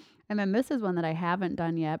suggestions. Mm-hmm. And then this is one that I haven't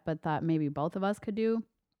done yet, but thought maybe both of us could do.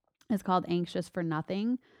 It's called Anxious for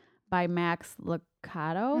Nothing by Max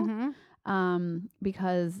Lucado. Mm-hmm.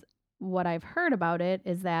 Because what I've heard about it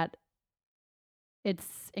is that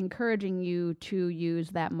it's encouraging you to use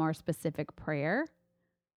that more specific prayer,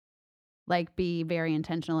 like be very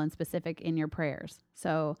intentional and specific in your prayers.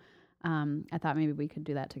 So I thought maybe we could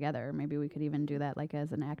do that together. Maybe we could even do that like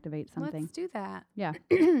as an activate something. Let's do that. Yeah.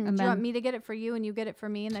 Do you want me to get it for you and you get it for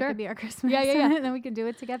me, and Sure. that could be our Christmas? Yeah. and then we could do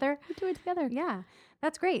it together. We do it together. Yeah,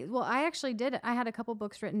 that's great. Well, I actually did. I had a couple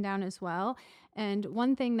books written down as well. And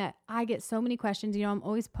one thing that I get so many questions, I'm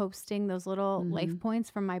always posting those little life points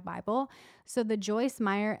from my Bible. So the Joyce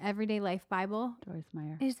Meyer Everyday Life Bible Joyce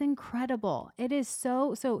Meyer is incredible. It is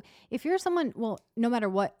so if you're someone, well, no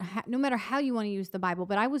matter how you want to use the Bible,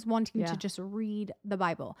 but I was wanting to just read the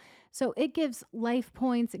Bible. So it gives life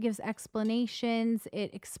points, it gives explanations,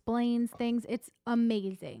 it explains things. It's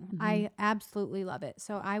amazing. I absolutely love it.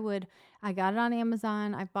 So I got it on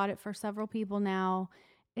Amazon. I've bought it for several people now.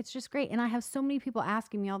 It's just great. And I have so many people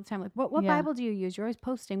asking me all the time, like, what Bible do you use? You're always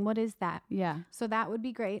posting. What is that? Yeah. So that would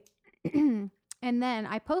be great. And then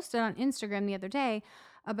I posted on Instagram the other day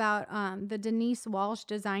about the Denise Walsh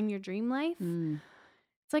Design Your Dream Life.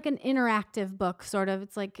 It's like an interactive book, sort of.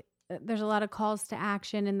 It's like there's a lot of calls to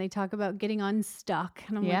action, and they talk about getting unstuck.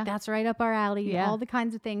 And I'm like, that's right up our alley. Yeah. All the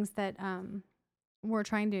kinds of things that we're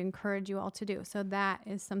trying to encourage you all to do. So that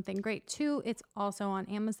is something great too. It's also on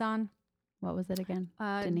Amazon. What was it again?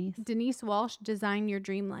 Denise Walsh, Design Your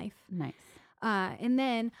Dream Life. Nice. And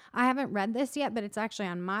then I haven't read this yet, but it's actually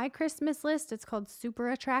on my Christmas list. It's called Super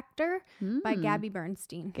Attractor by Gabby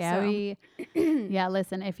Bernstein. Gabby. Yeah,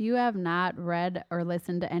 listen, if you have not read or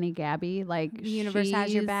listened to any Gabby, like The Universe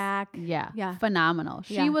Has Your Back. Yeah. Phenomenal.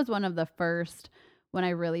 She was one of the first when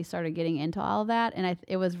I really started getting into all of that. And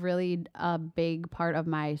it was really a big part of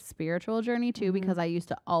my spiritual journey too, because I used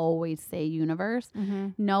to always say universe,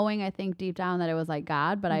 knowing I think deep down that it was like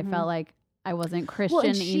God, but I felt like I wasn't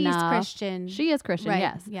Christian enough. She's Christian. She is Christian, right.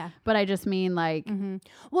 yes. Yeah. But I just mean like...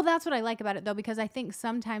 Well, that's what I like about it though, because I think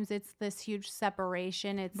sometimes it's this huge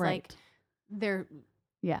separation. It's like they're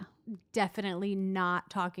definitely not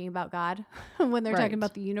talking about God when they're talking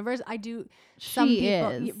about the universe. I do. Some people,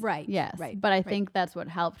 is. Right. Yes. Right. But I think that's what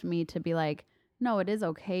helped me to be like, no, it is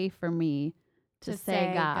okay for me to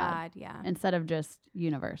say God. Instead of just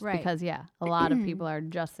universe. Right. Because a lot of people are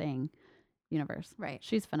just saying universe. Right.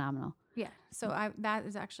 She's phenomenal. Yeah. So that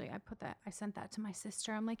is actually, I sent that to my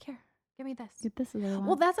sister. I'm like, here, give me this. This is what I want.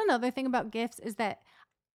 Well, that's another thing about gifts is that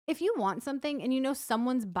if you want something and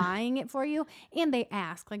someone's buying it for you and they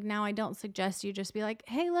ask, like now I don't suggest you just be like,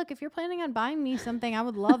 hey, look, if you're planning on buying me something, I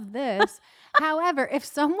would love this. However, if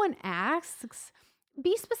someone asks,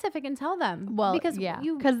 be specific and tell them. Well, because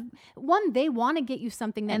one, they want to get you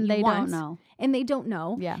something that and you they want, don't know. And they don't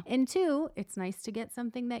know. Yeah. And two, it's nice to get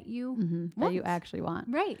something that you want. That you actually want.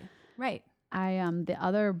 Right. I the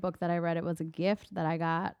other book that I read, it was a gift that I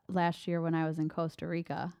got last year when I was in Costa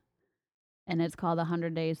Rica. And it's called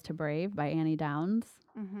 100 Days to Brave by Annie Downs.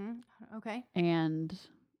 Okay. And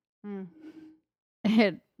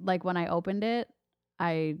it, like when I opened it,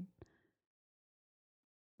 I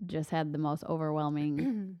just had the most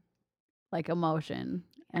overwhelming like emotion.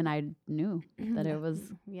 And I knew that it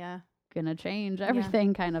was going to change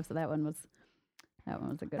everything kind of. So that one was a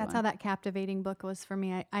good one. That's how that captivating book was for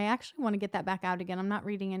me. I actually want to get that back out again. I'm not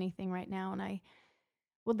reading anything right now. And I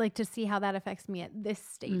would like to see how that affects me at this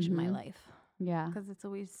stage in my life. Yeah. Because it's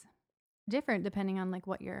always different depending on like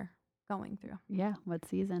what you're going through. Yeah. What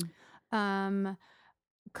season?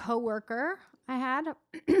 Coworker I had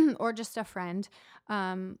or just a friend.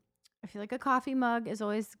 I feel like a coffee mug is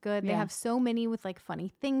always good. They have so many with like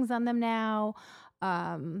funny things on them now.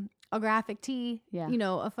 A graphic tee,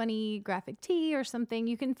 a funny graphic tee or something.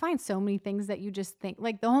 You can find so many things that you just think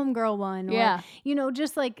like the homegirl one. Or,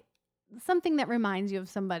 just like something that reminds you of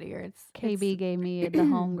somebody, or KB gave me the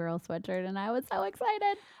homegirl sweatshirt and I was so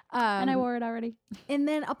excited. And I wore it already. And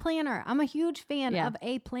then a planner. I'm a huge fan of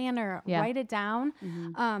a planner. Write it down.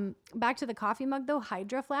 Back to the coffee mug though,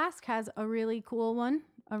 Hydro Flask has a really cool one,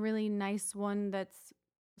 a really nice one that's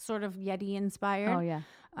sort of Yeti inspired. Oh yeah.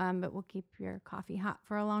 But will keep your coffee hot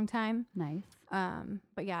for a long time. Nice.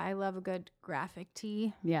 But yeah, I love a good graphic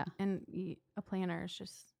tee. Yeah. And a planner is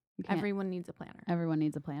just, everyone needs a planner. Everyone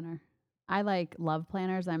needs a planner. I love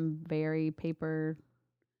planners. I'm very paper,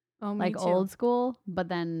 old school, but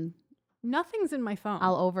then nothing's in my phone.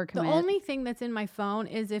 I'll overcommit. The only thing that's in my phone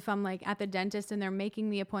is if I'm like at the dentist and they're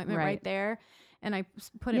making the appointment right there. and I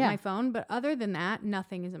put it in Yeah. my phone. But other than that,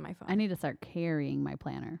 nothing is in my phone. I need to start carrying my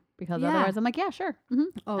planner because Yeah. otherwise I'm like, yeah, sure.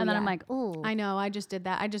 Oh, And then I'm yeah. like, oh, I know. I just did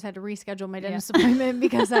that. I just had to reschedule my Yeah. dentist appointment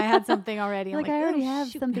because I had something already. I'm like I already "Oh, have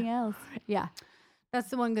shoot." something else. Yeah. That's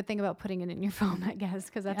the one good thing about putting it in your phone, I guess,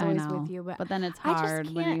 because that's I always know. with you. But then it's I just hard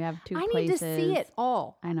when can't- you have two I places. need to see it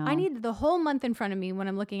all. I know. I need the whole month in front of me when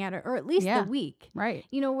I'm looking at it, or at least Yeah. the week. Right.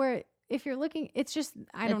 You know, where if you're looking, it's just,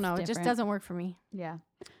 I don't It's know. It just different. doesn't work for me. Yeah.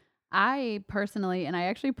 I personally, and I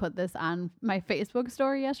actually put this on my Facebook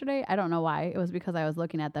story yesterday. I don't know why. It was because I was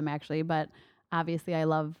looking at them actually, but obviously I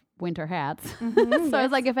love winter hats. So I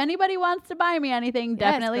was like, if anybody wants to buy me anything,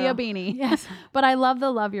 definitely a girl. beanie. Yes. But I love the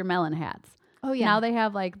Love Your Melon hats. Oh, yeah. Now they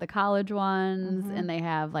have like the college ones Mhm. and they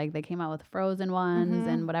have like, they came out with frozen ones Mhm.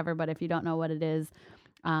 and whatever. But if you don't know what it is,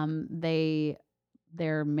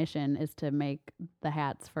 their mission is to make the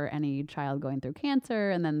hats for any child going through cancer.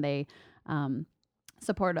 And then they,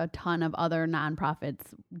 support a ton of other nonprofits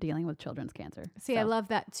dealing with children's cancer. See, I love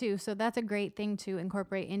that too. So that's a great thing to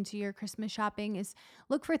incorporate into your Christmas shopping is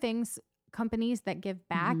look for things, companies that give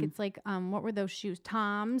back. Mhm. It's like, what were those shoes?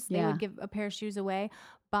 Toms. They Yeah. would give a pair of shoes away.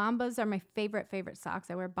 Bombas are my favorite socks.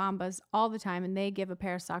 I wear Bombas all the time, and they give a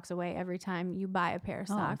pair of socks away every time you buy a pair of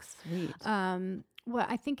socks. Sweet. Well,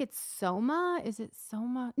 I think it's Soma. Is it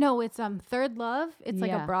Soma? No, it's Third Love. It's like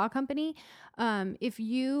Yeah. a bra company. If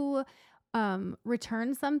you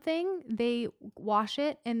return something, they wash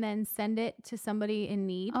it and then send it to somebody in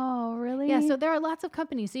need. Oh, really? Yeah, so there are lots of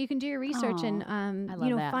companies, so you can do your research and I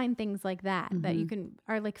love that. find things like that that you Mhm. can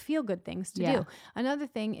are like feel good things to Yeah. do. Another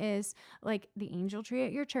thing is like the angel tree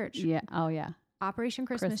at your church, Yeah. Oh, yeah. Operation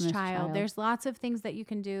Christmas, Christmas Child. Child. There's lots of things that you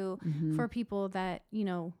can do Mhm. for people that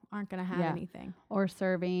aren't going to have Yeah. anything. Or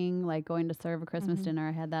serving, like going to serve a Christmas Mhm. dinner.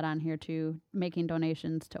 I had that on here too. Making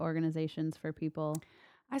donations to organizations for people.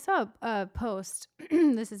 I saw a post.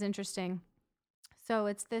 This is interesting. So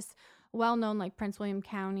it's this well-known like Prince William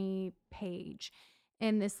County page,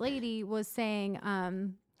 and this lady was saying,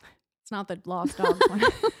 it's not the lost dogs one,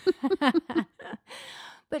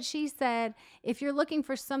 but she said if you're looking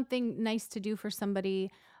for something nice to do for somebody,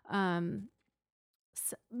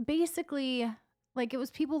 basically. Like it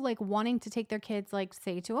was people like wanting to take their kids, like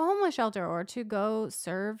say to a homeless shelter or to go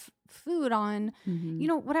serve food on,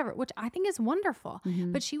 Mhm. whatever, which I think is wonderful.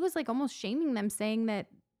 Mhm. But she was like almost shaming them, saying that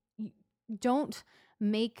don't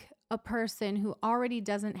make a person who already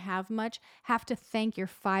doesn't have much have to thank your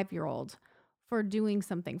 5-year-old for doing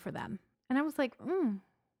something for them. And I was like,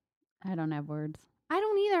 I don't have words. I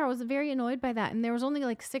don't either. I was very annoyed by that. And there was only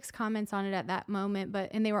like 6 comments on it at that moment,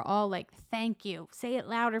 and they were all like, thank you. Say it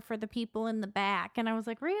louder for the people in the back. And I was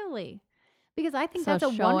like, really? Because I think So that's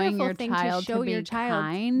a showing wonderful your thing to child to show be your child.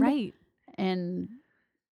 kind. Right. And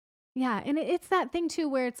Yeah. And it's that thing too,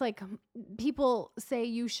 where it's like people say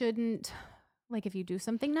you shouldn't, like if you do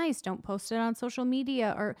something nice, don't post it on social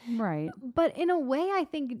media right. but in a way, I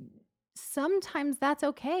think sometimes that's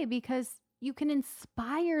okay because you can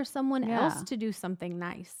inspire someone else Yeah. to do something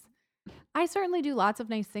nice. I certainly do lots of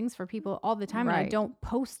nice things for people all the time, and I Right. don't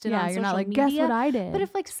post it Yeah, on you're social not like, media. guess what I did? But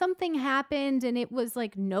if like something happened and it was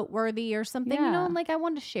like noteworthy or something, Yeah. and like I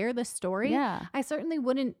wanted to share the story, yeah. I certainly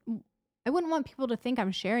wouldn't. I wouldn't want people to think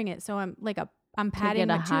I'm sharing it, so I'm like I'm To patting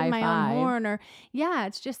get a tooting high my five. own horn, or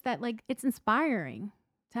it's just that like it's inspiring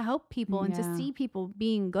to help people and to Yeah. see people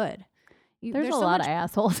being good. There's a so lot much of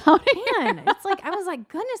assholes out here. Man, it's like I was like,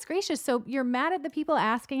 goodness gracious. So you're mad at the people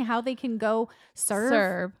asking how they can go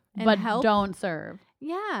serve and but help? don't serve.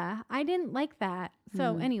 Yeah, I didn't like that.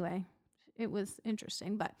 So Mm. anyway, it was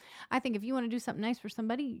interesting. But I think if you want to do something nice for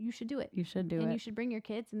somebody, you should do it. You should do and it. you should bring your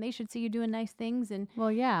kids, and they should see you doing nice things. And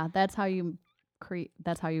Well, yeah, that's how you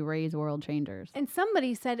that's how you raise world changers.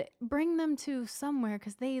 somebody said bring them to somewhere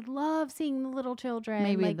because they love seeing the little children.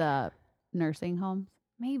 Maybe like, the nursing homes.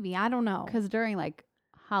 maybe I don't know. Because during like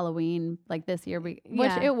Halloween, like this year, which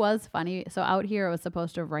Yeah. it was funny. So out here, it was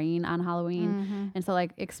supposed to rain on Halloween. Mhm. And so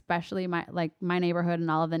like, especially my neighborhood and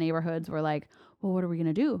all of the neighborhoods were like, well, what are we going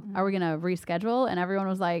to do? Are we going to reschedule? And everyone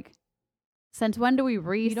was like, since when do we don't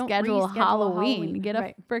reschedule reschedule Halloween? Halloween, Get a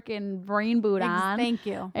right. freaking rain boot on Thank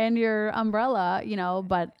you. and your umbrella,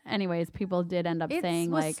 But anyways, people did end up It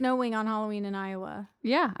saying was like, snowing on Halloween in Iowa.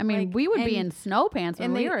 yeah, I mean, like, we would be in and- snow pants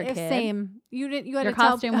when we were a kid. Same. You didn't. You had Your to tell,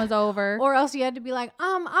 costume was over. or else you had to be like,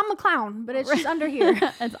 I'm a clown, but it's just under here.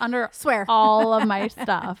 It's under Swear. all of my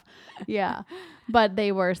stuff. Yeah. But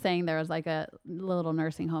they were saying there was like a little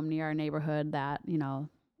nursing home near our neighborhood that, and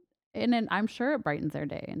then I'm sure it brightens their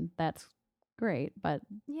day and that's great. But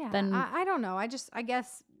Yeah. then- I don't know. I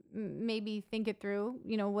guess maybe think it through,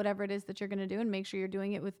 whatever it is that you're going to do, and make sure you're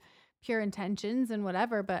doing it with pure intentions and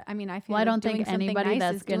whatever. But I mean, I feel Well, I like don't doing think something anybody nice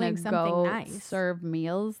that's is gonna doing something go nice. serve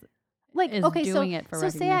meals Like, is okay, doing it for so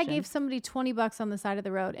say I recognition. gave somebody $20 on the side of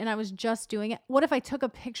the road and I was just doing it. What if I took a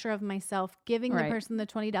picture of myself giving the Right. person the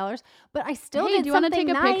 $20, but I still Hey, did do you wanna something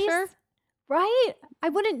take a nice? picture? Right? I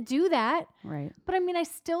wouldn't do that. Right. But I mean, I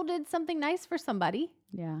still did something nice for somebody.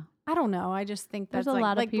 Yeah. I don't know. I just think There's that's a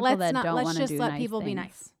lot of people let's that not, don't let's wanna just do let nice people be things.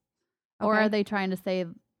 nice. Or Okay? are they trying to say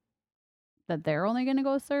that they're only going to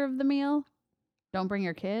go serve the meal? Don't bring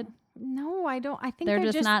your kid? No, I don't. I think They're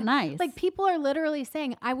just not nice. like people are literally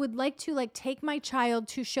saying, I would like to like take my child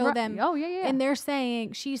to show Right. them. Oh, yeah. And they're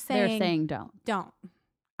saying, she's they're saying, saying don't. don't.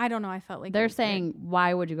 I don't know. I felt like it They're was weird. saying,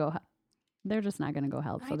 why would you go help? They're just not going to go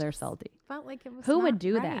help, so I they're just salty. Felt like it was Who would not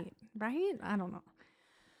do that? right, right? I don't know.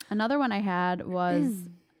 Another one I had was,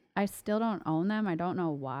 I still don't own them. I don't know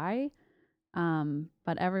why.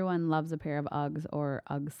 But everyone loves a pair of Uggs or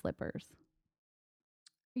Ugg slippers.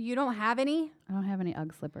 You don't have any? I don't have any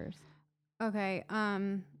Ugg slippers. Okay.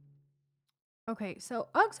 Okay. So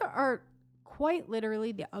Uggs are quite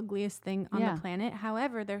literally the ugliest thing on Yeah. the planet.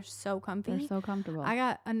 However, they're so comfy. They're so comfortable. I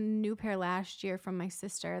got a new pair last year from my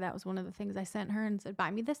sister. That was one of the things I sent her and said,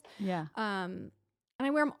 buy me this. Yeah. And I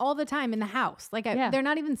wear them all the time in the house. Like Yeah. they're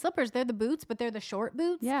not even slippers. They're the boots, but they're the short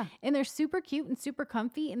boots. Yeah. And they're super cute and super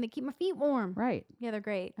comfy and they keep my feet warm. Right. Yeah, they're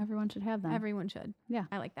great. Everyone should have them. Everyone should. Yeah.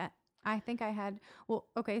 I like that. I think I had, well,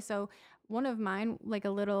 okay. So one of mine, like a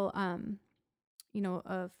little,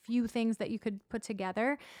 a few things that you could put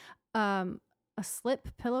together. A slip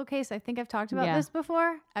pillowcase. I think I've talked about Yeah. this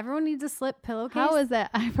before. Everyone needs a slip pillowcase. How is that?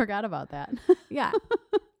 I forgot about that. Yeah.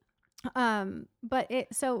 But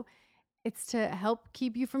it's to help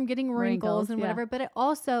keep you from getting wrinkles and yeah. whatever, but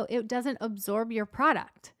it doesn't absorb your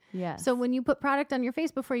product. Yes. So when you put product on your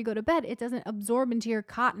face before you go to bed, it doesn't absorb into your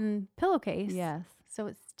cotton pillowcase. Yes. So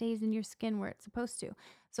it stays in your skin where it's supposed to.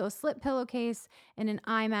 So a slip pillowcase and an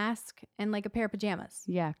eye mask and like a pair of pajamas.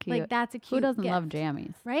 Yeah. Cute. Like that's a cute Who doesn't gift, love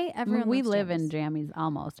jammies? right? I mean, Everyone we loves live jammies. in jammies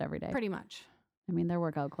almost every day. Pretty much. I mean, they're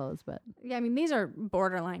workout clothes, but Yeah, I mean, these are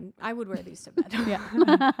borderline. I would wear these to bed. yeah.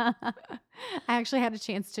 I actually had a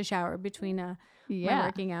chance to shower between my Yeah.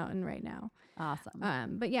 working out and right now.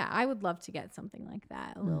 Awesome. But yeah, I would love to get something like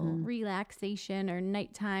that, a little Mhm. relaxation or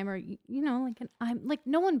nighttime, or like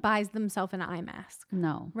no one buys themselves an eye mask,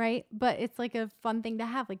 No. right? But it's like a fun thing to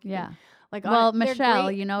have. Like you Yeah. can, like Well, they're Michelle,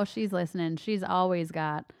 great. you know, she's listening. She's always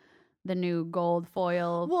got the new gold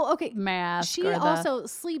foil Well, okay, mask. she or the, also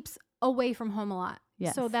sleeps away from home a lot.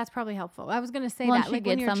 Yes. So that's probably helpful. I was gonna say Well, and that, she like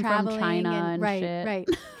when gets you're them from traveling China and right, shit. right,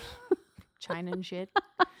 China and shit.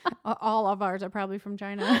 All of ours are probably from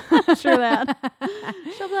China. Sure that.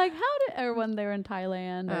 She'll be like, or when they're in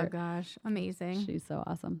Thailand. Oh Or, gosh, amazing. she's so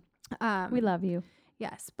awesome. Um, We love you.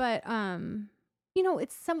 yes, but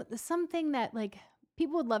it's something that like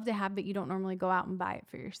people would love to have, but you don't normally go out and buy it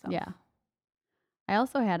for yourself. Yeah. I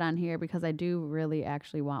also had on here because I do really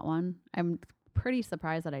actually want one. I'm pretty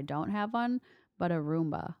surprised that I don't have one, but a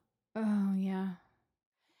Roomba. Oh yeah.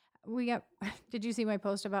 Did you see my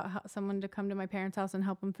post about how someone to come to my parents' house and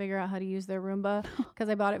help them figure out how to use their Roomba? Because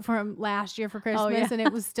I bought it for them last year for Christmas yeah. and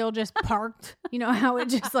it was still just parked. You know how it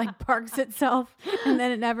just like parks itself and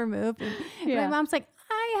then it never moved. And Yeah. my mom's like,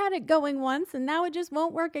 I had it going once and now it just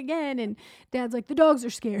won't work again. And Dad's like, the dogs are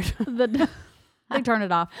scared. They turn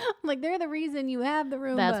it off. I'm like, they're the reason you have the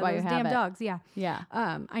Roomba. That's why you those have damn it. dogs. Yeah. Yeah.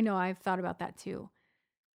 I know. I've thought about that too.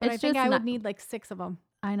 But It's I think just I not- would need like 6 of them.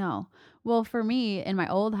 I know. Well, for me, in my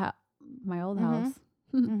old house,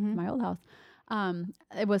 Mhm. my old house,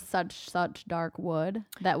 it was such dark wood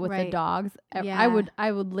that with the Right. dogs, Yeah.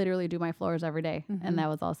 I would literally do my floors every day, Mhm. and that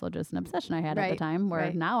was also just an obsession I had at the Right, time. Where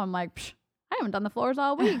right. now I'm like, Psh, I haven't done the floors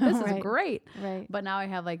all week. This is Right. great. Right. But now I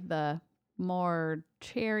have like the more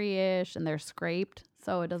cherry-ish, and they're scraped,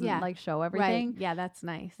 so it doesn't Yeah. like show everything. Right. Yeah, that's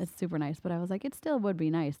nice. It's super nice. But I was like, it still would be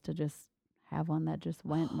nice to just have one that just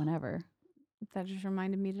went whenever. That just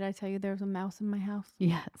reminded me. Did I tell you there was a mouse in my house?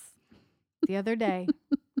 Yes. The other day,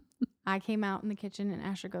 I came out in the kitchen and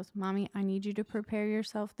Asher goes, Mommy, I need you to prepare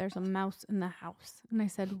yourself. There's a mouse in the house. And I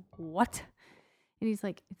said, what? And he's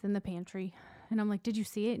like, it's in the pantry. And I'm like, did you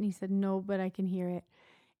see it? And he said, no, but I can hear it.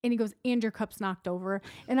 And he goes, and your cup's knocked over.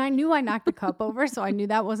 And I knew I knocked the cup over, so I knew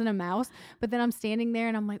that wasn't a mouse. But then I'm standing there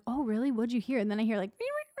and I'm like, oh, really? What'd you hear? And then I hear like,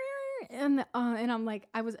 and I'm like,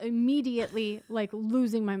 I was immediately like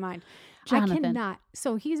losing my mind. Jonathan. I cannot.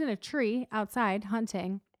 So he's in a tree outside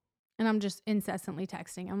hunting. And I'm just incessantly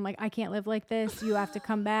texting. I'm like, I can't live like this. You have to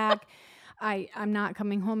come back. I'm not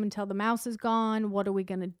coming home until the mouse is gone. What are we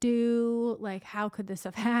going to do? Like, how could this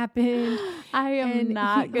have happened? I am And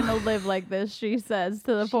not he- going to live like this, she says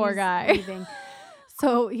to the poor She's guy. leaving.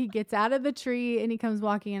 So he gets out of the tree and he comes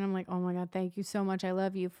walking in. I'm like, oh my God, thank you so much. I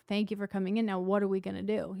love you. Thank you for coming in. Now, what are we going to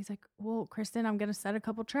do? He's like, well, Kristen, I'm going to set a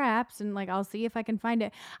couple traps and like, I'll see if I can find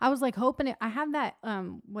it. I was like hoping I have that,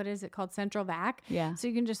 what is it called? Central vac. Yeah. So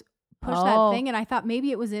you can just push that thing. And I thought maybe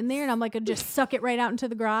it was in there and I'm like, I'd just suck it right out into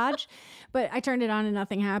the garage. But I turned it on and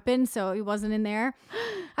nothing happened. So it wasn't in there.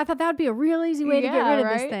 I thought that would be a real easy way to get rid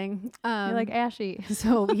of this thing. You're like Ashy.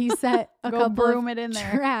 So he set a couple broom of it in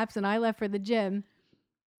there. traps and I left for the gym.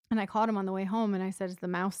 And I called him on the way home and I said, is the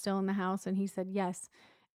mouse still in the house? And he said, yes.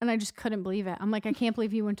 And I just couldn't believe it. I'm like, I can't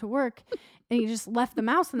believe you went to work and you just left the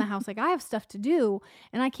mouse in the house. Like, I have stuff to do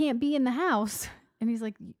and I can't be in the house. And he's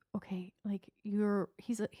like, okay, like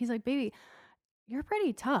he's like, baby, you're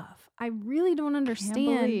pretty tough. I really don't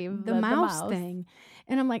understand the mouse thing.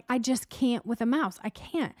 And I'm like, I just can't with a mouse. I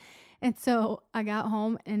can't. And so I got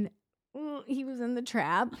home and he was in the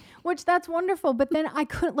trap, which that's wonderful. But then I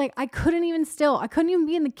couldn't even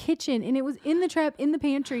be in the kitchen and it was in the trap in the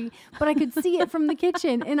pantry, but I could see it from the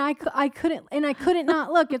kitchen and I couldn't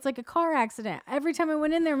not look. It's like a car accident. Every time I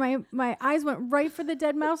went in there, my eyes went right for the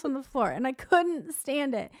dead mouse on the floor and I couldn't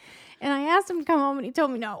stand it. And I asked him to come home and he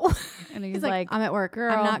told me no. And he's like, I'm at work.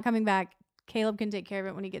 Girl. I'm not coming back. Caleb can take care of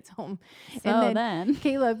it when he gets home. So and then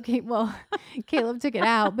Caleb took it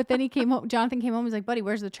out, but then he came home. Jonathan came home. He's like, buddy,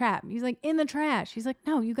 where's the trap? He's like, in the trash. He's like,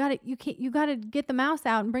 no, you got to get the mouse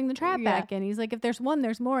out and bring the trap back in. He's like, if there's one,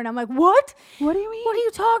 there's more. And I'm like, what? What do you mean? What are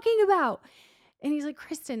you talking about? And he's like,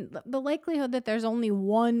 Kristen, the likelihood that there's only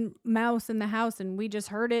one mouse in the house and we just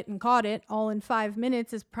heard it and caught it all in 5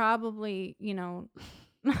 minutes is probably, and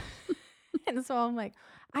so I'm like,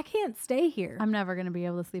 I can't stay here. I'm never going to be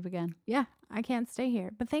able to sleep again. Yeah, I can't stay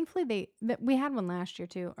here. But thankfully we had one last year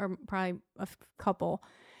too, or probably a couple.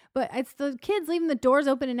 But it's the kids leaving the doors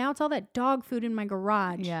open and now it's all that dog food in my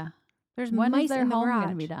garage. Yeah. There's When mice is their in the home garage. going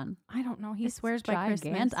to be done? I don't know. He It's swears by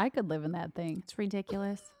Christmas. I could live in that thing. It's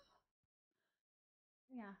ridiculous.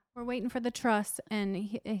 Yeah. We're waiting for the truss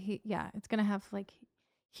and it's going to have like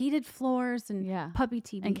heated floors and puppy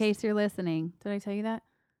TVs. In case you're listening. Did I tell you that?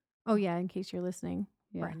 Oh yeah, in case you're listening.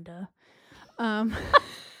 Yeah. Brenda.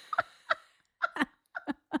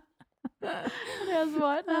 Yes,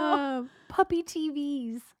 what? Puppy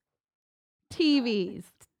TVs. TVs.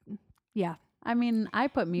 Yeah. I mean, I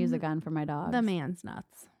put music on for my dogs. The man's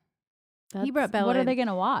nuts. He brought Bella What are in. they going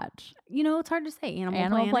to watch? It's hard to say.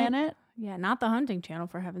 Animal Planet? Yeah, not the Hunting Channel,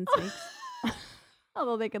 for heaven's sakes.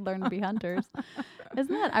 Although they could learn to be hunters.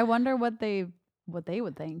 Isn't that? I wonder what they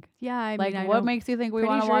would think. Yeah, I mean, what makes you think we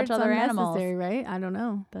want to watch other animals? Right? I don't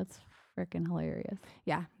know. That's freaking hilarious.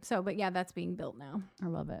 Yeah. So, but yeah, that's being built now. I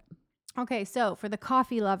love it. Okay, so for the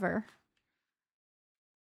coffee lover,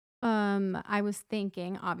 I was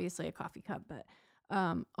thinking, obviously a coffee cup, but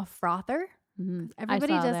a frother. Mm-hmm.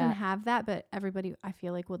 Everybody doesn't have that, but everybody I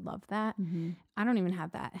feel like would love that. Mm-hmm. I don't even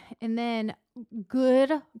have that. And then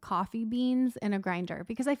good coffee beans and a grinder,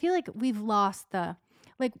 because I feel like we've lost the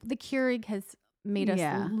Keurig has made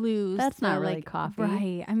us lose. That's not really coffee.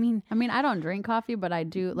 Right. I mean, I don't drink coffee, but I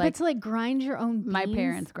do like. But to grind your own beans. My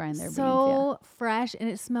parents grind their beans. So fresh and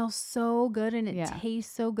it smells so good and it Yeah.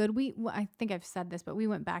 tastes so good. I think I've said this, but we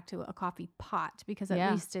went back to a coffee pot because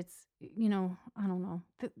at least it's, I don't know.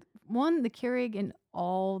 The Keurig and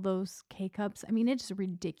all those K-cups. I mean, it's just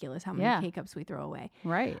ridiculous how many K-cups we throw away.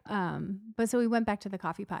 Right. But so we went back to the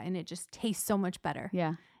coffee pot and it just tastes so much better.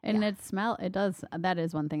 Yeah. And it does. That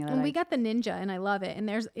is one thing that we got the Ninja and I love it. And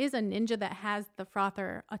is a Ninja that has the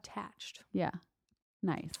frother attached. Yeah.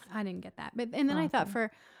 Nice. I didn't get that. And then I thought for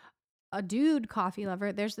a dude coffee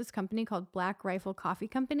lover, there's this company called Black Rifle Coffee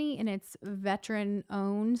Company and it's veteran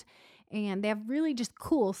owned and they have really just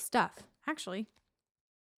cool stuff. Actually.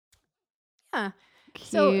 Yeah. Cute.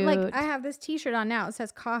 So I have this t-shirt on now. It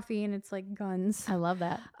says coffee and it's like guns. I love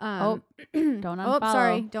that. Don't unfollow. Oh,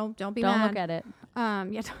 sorry. Don't be mad. Don't look at it.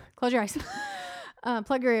 Close your eyes.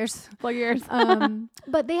 Plug your ears. Plug your ears.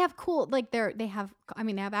 But they have cool, they have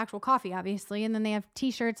actual coffee, obviously. And then they have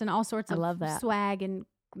t-shirts and all sorts of swag and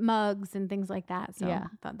mugs and things like that. So I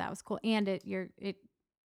thought that was cool. And it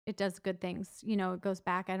does good things. It goes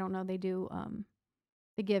back. I don't know. They do,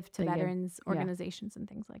 they give to veterans organizations and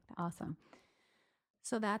things like that. Awesome.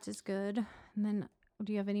 So that is good. And then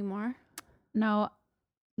do you have any more? No,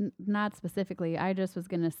 not specifically. I just was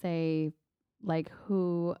going to say,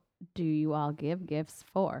 who do you all give gifts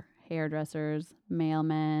for? Hairdressers,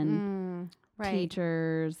 mailmen,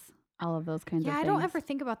 teachers, all of those kinds of things. Yeah, I don't ever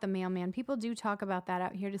think about the mailman. People do talk about that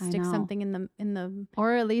out here to stick something in the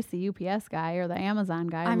or at least the UPS guy or the Amazon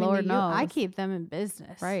guy. Lord knows. I keep them in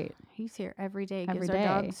business. Right. He's here every day. Gives our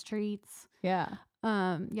dogs treats. Yeah.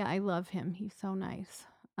 Yeah, I love him. He's so nice.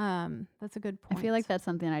 That's a good point. I feel like that's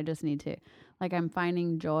something I just need to, like, I'm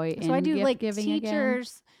finding joy in so I do gift like giving again.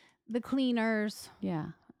 teachers, the cleaners. Yeah.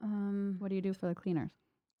 What do you do for the cleaners?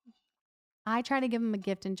 I try to give them a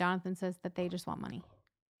gift, and Jonathan says that they just want money.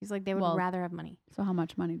 He's like, they would Well, rather have money. So how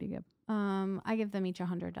much money do you give? I give them each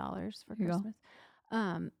 $100 for Here you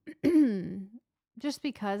Christmas. Just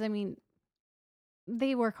because, I mean,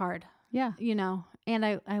 they work hard, Yeah. you know, and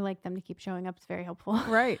I like them to keep showing up. It's very helpful.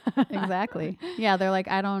 Right. Exactly. Yeah. They're like,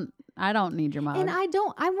 I don't need your mug. And I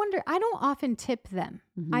don't often tip them.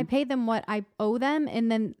 Mhm. I pay them what I owe them,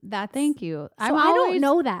 and then that's Thank you. So I don't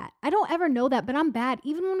know that. I don't ever know that, but I'm bad.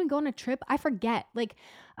 Even when we go on a trip, I forget. Like,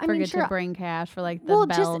 I mean, forget sure, to bring cash for like the well,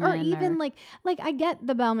 bellman or even like I get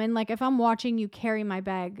the bellman. Like, if I'm watching you carry my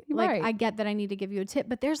bag, like Right. I get that I need to give you a tip.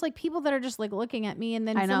 But there's like people that are just like looking at me, and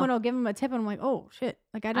then I know. someone will give them a tip, and I'm like, oh shit!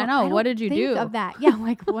 Like I don't know. What don't did you think do? of that? Yeah,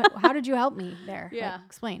 like what? How did you help me there? Yeah. Like,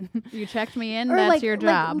 explain. you checked me in. Or That's like, your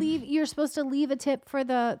job. You're supposed to leave a tip for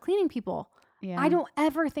the cleaning people. Yeah. I don't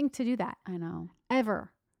ever think to do that. I know.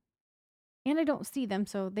 Ever. And I don't see them,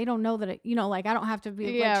 so they don't know that it, like, I don't have to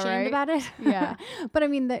be Yeah, like shamed right. about it. Yeah. But I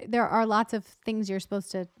mean, there are lots of things you're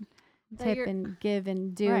supposed to That tip you're- and give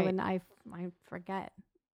and do, Right. and I forget.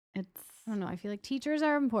 It's I don't know. I feel like teachers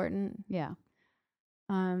are important. yeah.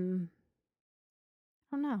 I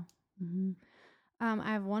don't know. Mm-hmm.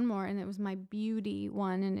 I have one more, and it was my beauty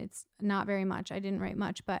one, and it's not very much. I didn't write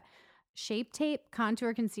much, but Shape Tape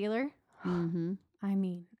Contour Concealer. Mm-hmm. I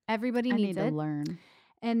mean, everybody I needs need it. to learn.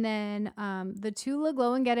 And then the Tula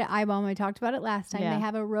Glow and Get It Eye Balm. I talked about it last time. Yeah. They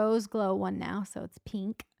have a rose glow one now, so it's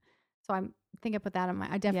pink. So I think I put that on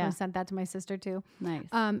I definitely Yeah. sent that to my sister too. Nice.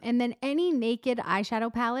 And then any Naked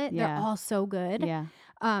eyeshadow palette, they're Yeah. all so good. Yeah.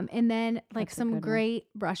 And then like That's a some good one. great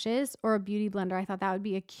brushes or a beauty blender. I thought that would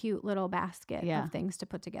be a cute little basket Yeah. of things to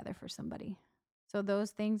put together for somebody. So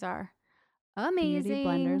those things are amazing. Beauty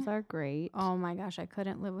blenders are great. Oh my gosh, I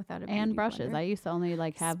couldn't live without a beauty And brushes. blender. I used to only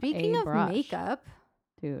like have Speaking a of brush. makeup,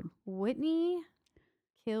 Dude. Whitney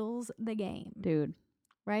kills the game. Dude.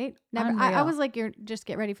 Right? Never. I Unreal. was like, just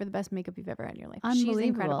get ready for the best makeup you've ever had in your life. She's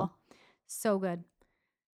incredible. Unbelievable. So good.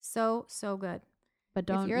 So good. But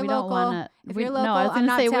don't you're we local- don't want to. If you're local, no, I was I'm gonna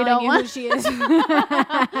not say we telling don't you want. who she is.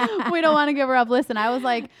 We don't want to give her up. Listen, I was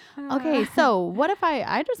like, okay, so what if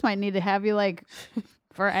I just might need to have you like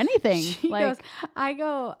for anything? She like,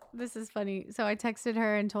 goes, this is funny. So I texted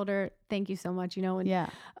her and told her, thank you so much. And yeah,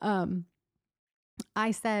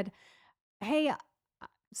 I said, hey,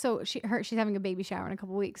 so she's having a baby shower in a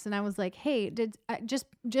couple weeks, and I was like, hey, did just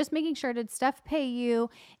making sure, did Steph pay you,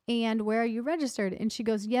 and where are you registered? And she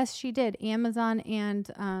goes, yes, she did, Amazon and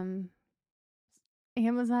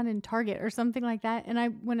Target or something like that. And I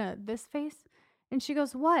went this face, and she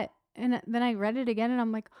goes, what? And then I read it again, and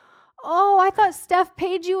I'm like, oh, I thought Steph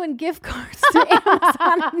paid you in gift cards to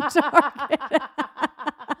Amazon and Target.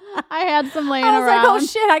 I had some laying I was around. like, oh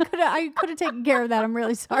shit, I could have taken care of that. I'm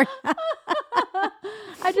really sorry.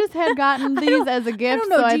 I just had gotten these as a gift, don't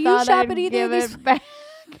know. so Do I you thought shop I'd at either give of these- it back.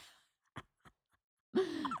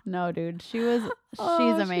 No, dude, she's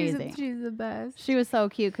Oh, amazing. She's the best. She was so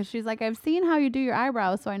cute because she's like, I've seen how you do your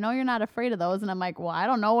eyebrows, so I know you're not afraid of those. And I'm like, well, I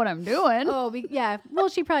don't know what I'm doing. Oh, yeah. Well,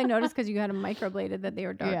 she probably noticed because you had them microbladed that they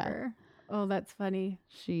were Yeah. darker. Oh, that's funny.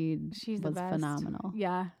 She's She's the was best. phenomenal.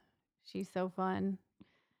 Yeah, she's so fun.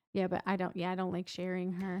 Yeah, but I don't like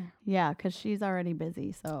sharing her. Yeah, because she's already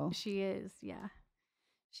busy. So She is. Yeah,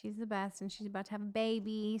 she's the best, and she's about to have a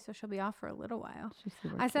baby, so she'll be off for a little while. she's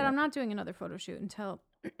super I said cute. I'm not doing another photo shoot until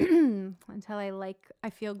I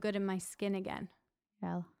feel good in my skin again.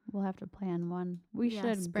 Yeah, we'll have to plan one. We Yeah,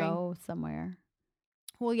 should spring. go somewhere.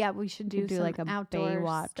 Well, yeah, we should do Do some like a outdoor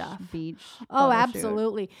Baywatch stuff. beach. Oh, photo shoot.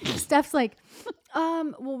 absolutely. Steph's like,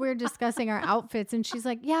 well, we're discussing our outfits, and she's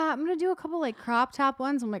like, yeah, I'm gonna do a couple like crop top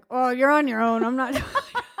ones. I'm like, oh, you're on your own. I'm not.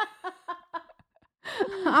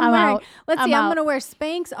 I'm wearing, out. Let's I'm see. I'm out. gonna wear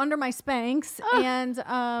Spanx under my Spanx and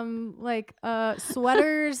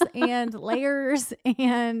sweaters and layers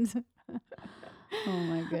and. Oh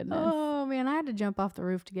my goodness. Oh man, I had to jump off the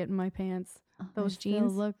roof to get in my pants. Those They still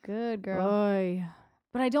jeans look good, girl. Oy.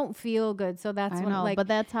 But I don't feel good, so that's I when know, like. but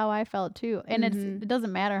that's how I felt too. And Mhm. it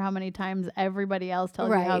doesn't matter how many times everybody else tells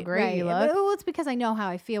you how great you But, look. well, it's because I know how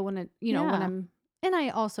I feel when when Yeah. I'm, and I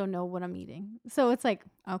also know what I'm eating. So it's like,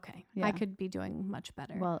 okay, I Yeah. could be doing much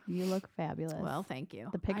better. Well, you look fabulous. Well, thank you.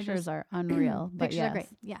 the I pictures just- are unreal. But pictures yes, are great.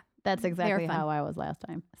 Yeah, that's exactly fun. how I was last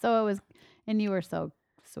time. So it was, and you were so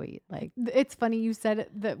sweet. Like, it's funny you said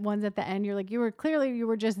it, the ones at the end. You're like, you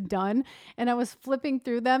were just done, and I was flipping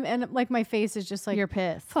through them, and like my face is just like, you're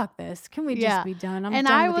pissed. fuck this. Can we Yeah. just be done? I'm And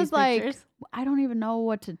done I with was these like, pictures. I don't even know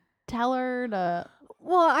what to tell her to.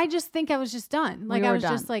 Well, I just think I was just done. Like, We I were was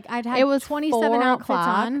just done. like, I'd had It was 27 4 outfits o'clock,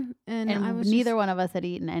 on, and I was neither just one of us had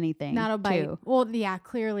eaten anything. not a bite. too. Well, yeah,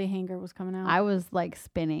 clearly hanger was coming out. I was like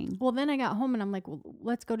spinning. Well, then I got home and I'm like, well,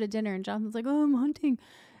 let's go to dinner. And Jonathan's like, oh, I'm hunting.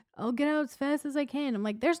 I'll get out as fast as I can. I'm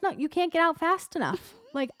like, you can't get out fast enough.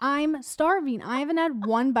 Like, I'm starving. I haven't had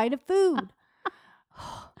one bite of food.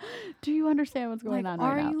 Do you understand what's going Like, on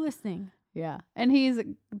are right now? you listening? Yeah. And he's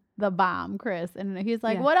the bomb, Chris. And he's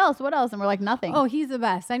like, Yeah. what else? What else? And we're like, nothing. Oh, he's the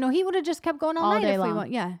best. I know he would have just kept going all All night day if we long.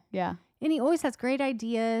 want. Yeah. Yeah. And he always has great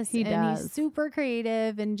ideas. He and does. He's super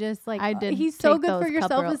creative and just like, I did he's so take good for those your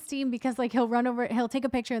couple- self-esteem because like he'll run over, he'll take a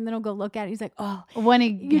picture and then he'll go look at it. He's like, oh, When he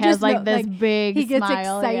You has just like know, this like, big he gets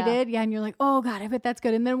smile. excited. Yeah. And you're like, oh God, I bet that's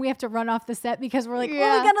good. And then we have to run off the set because we're like, oh,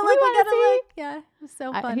 Yeah, we gotta we look, we wanna gotta look. Yeah. It was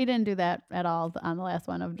so Yeah. fun. He didn't do that at all on the last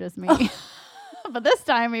one of just me. But this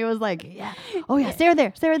time he was like, yeah. Oh yeah, stare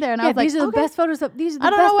there. And I was like, these are the okay. best photos of these are the I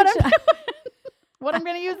don't know best pictures. what I'm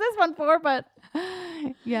going to use this one for, but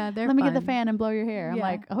Yeah, they're let me get the fun. fan and blow your hair. I'm Yeah.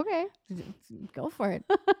 like, okay. Go for it.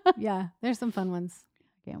 Yeah, there's some fun ones.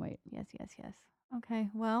 Can't wait. Yes. Okay,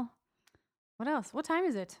 well, what else? What time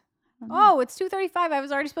is it? I don't know. Oh, it's 2:35. I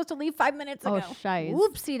was already supposed to leave 5 minutes ago. Oh, shites.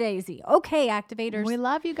 Whoopsie daisy. Okay, activators. We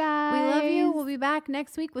love you guys. We love you. We'll be back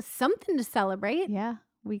next week with something to celebrate. Yeah.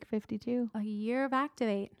 Week 52. A year of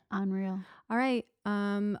Activate. Unreal. All right.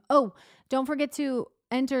 Oh, don't forget to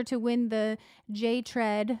enter to win the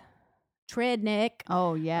Treadnick.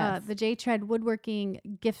 Oh, yes. The J-Tread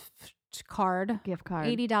woodworking gift card. Gift card.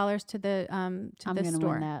 $80 to the I'm the gonna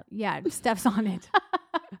store. win that. Yeah, Steph's on it.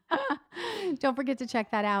 Don't forget to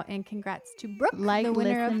check that out, and congrats to Brooke, Like, the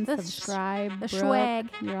winner listen, of the subscribe. the Brooke, swag.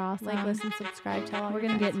 You're awesome. Like, listen, subscribe, tell all We're your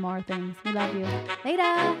going to get friends. more things. We love you.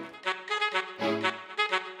 Later.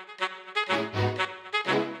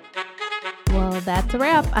 Well, that's a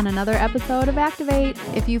wrap on another episode of Activate.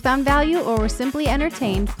 If you found value or were simply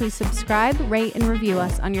entertained, please subscribe, rate, and review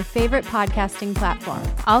us on your favorite podcasting platform.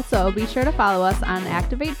 Also, be sure to follow us on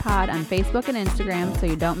Activate Pod on Facebook and Instagram so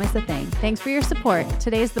you don't miss a thing. Thanks for your support.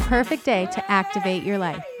 Today's the perfect day to activate your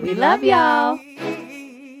life. We love y'all.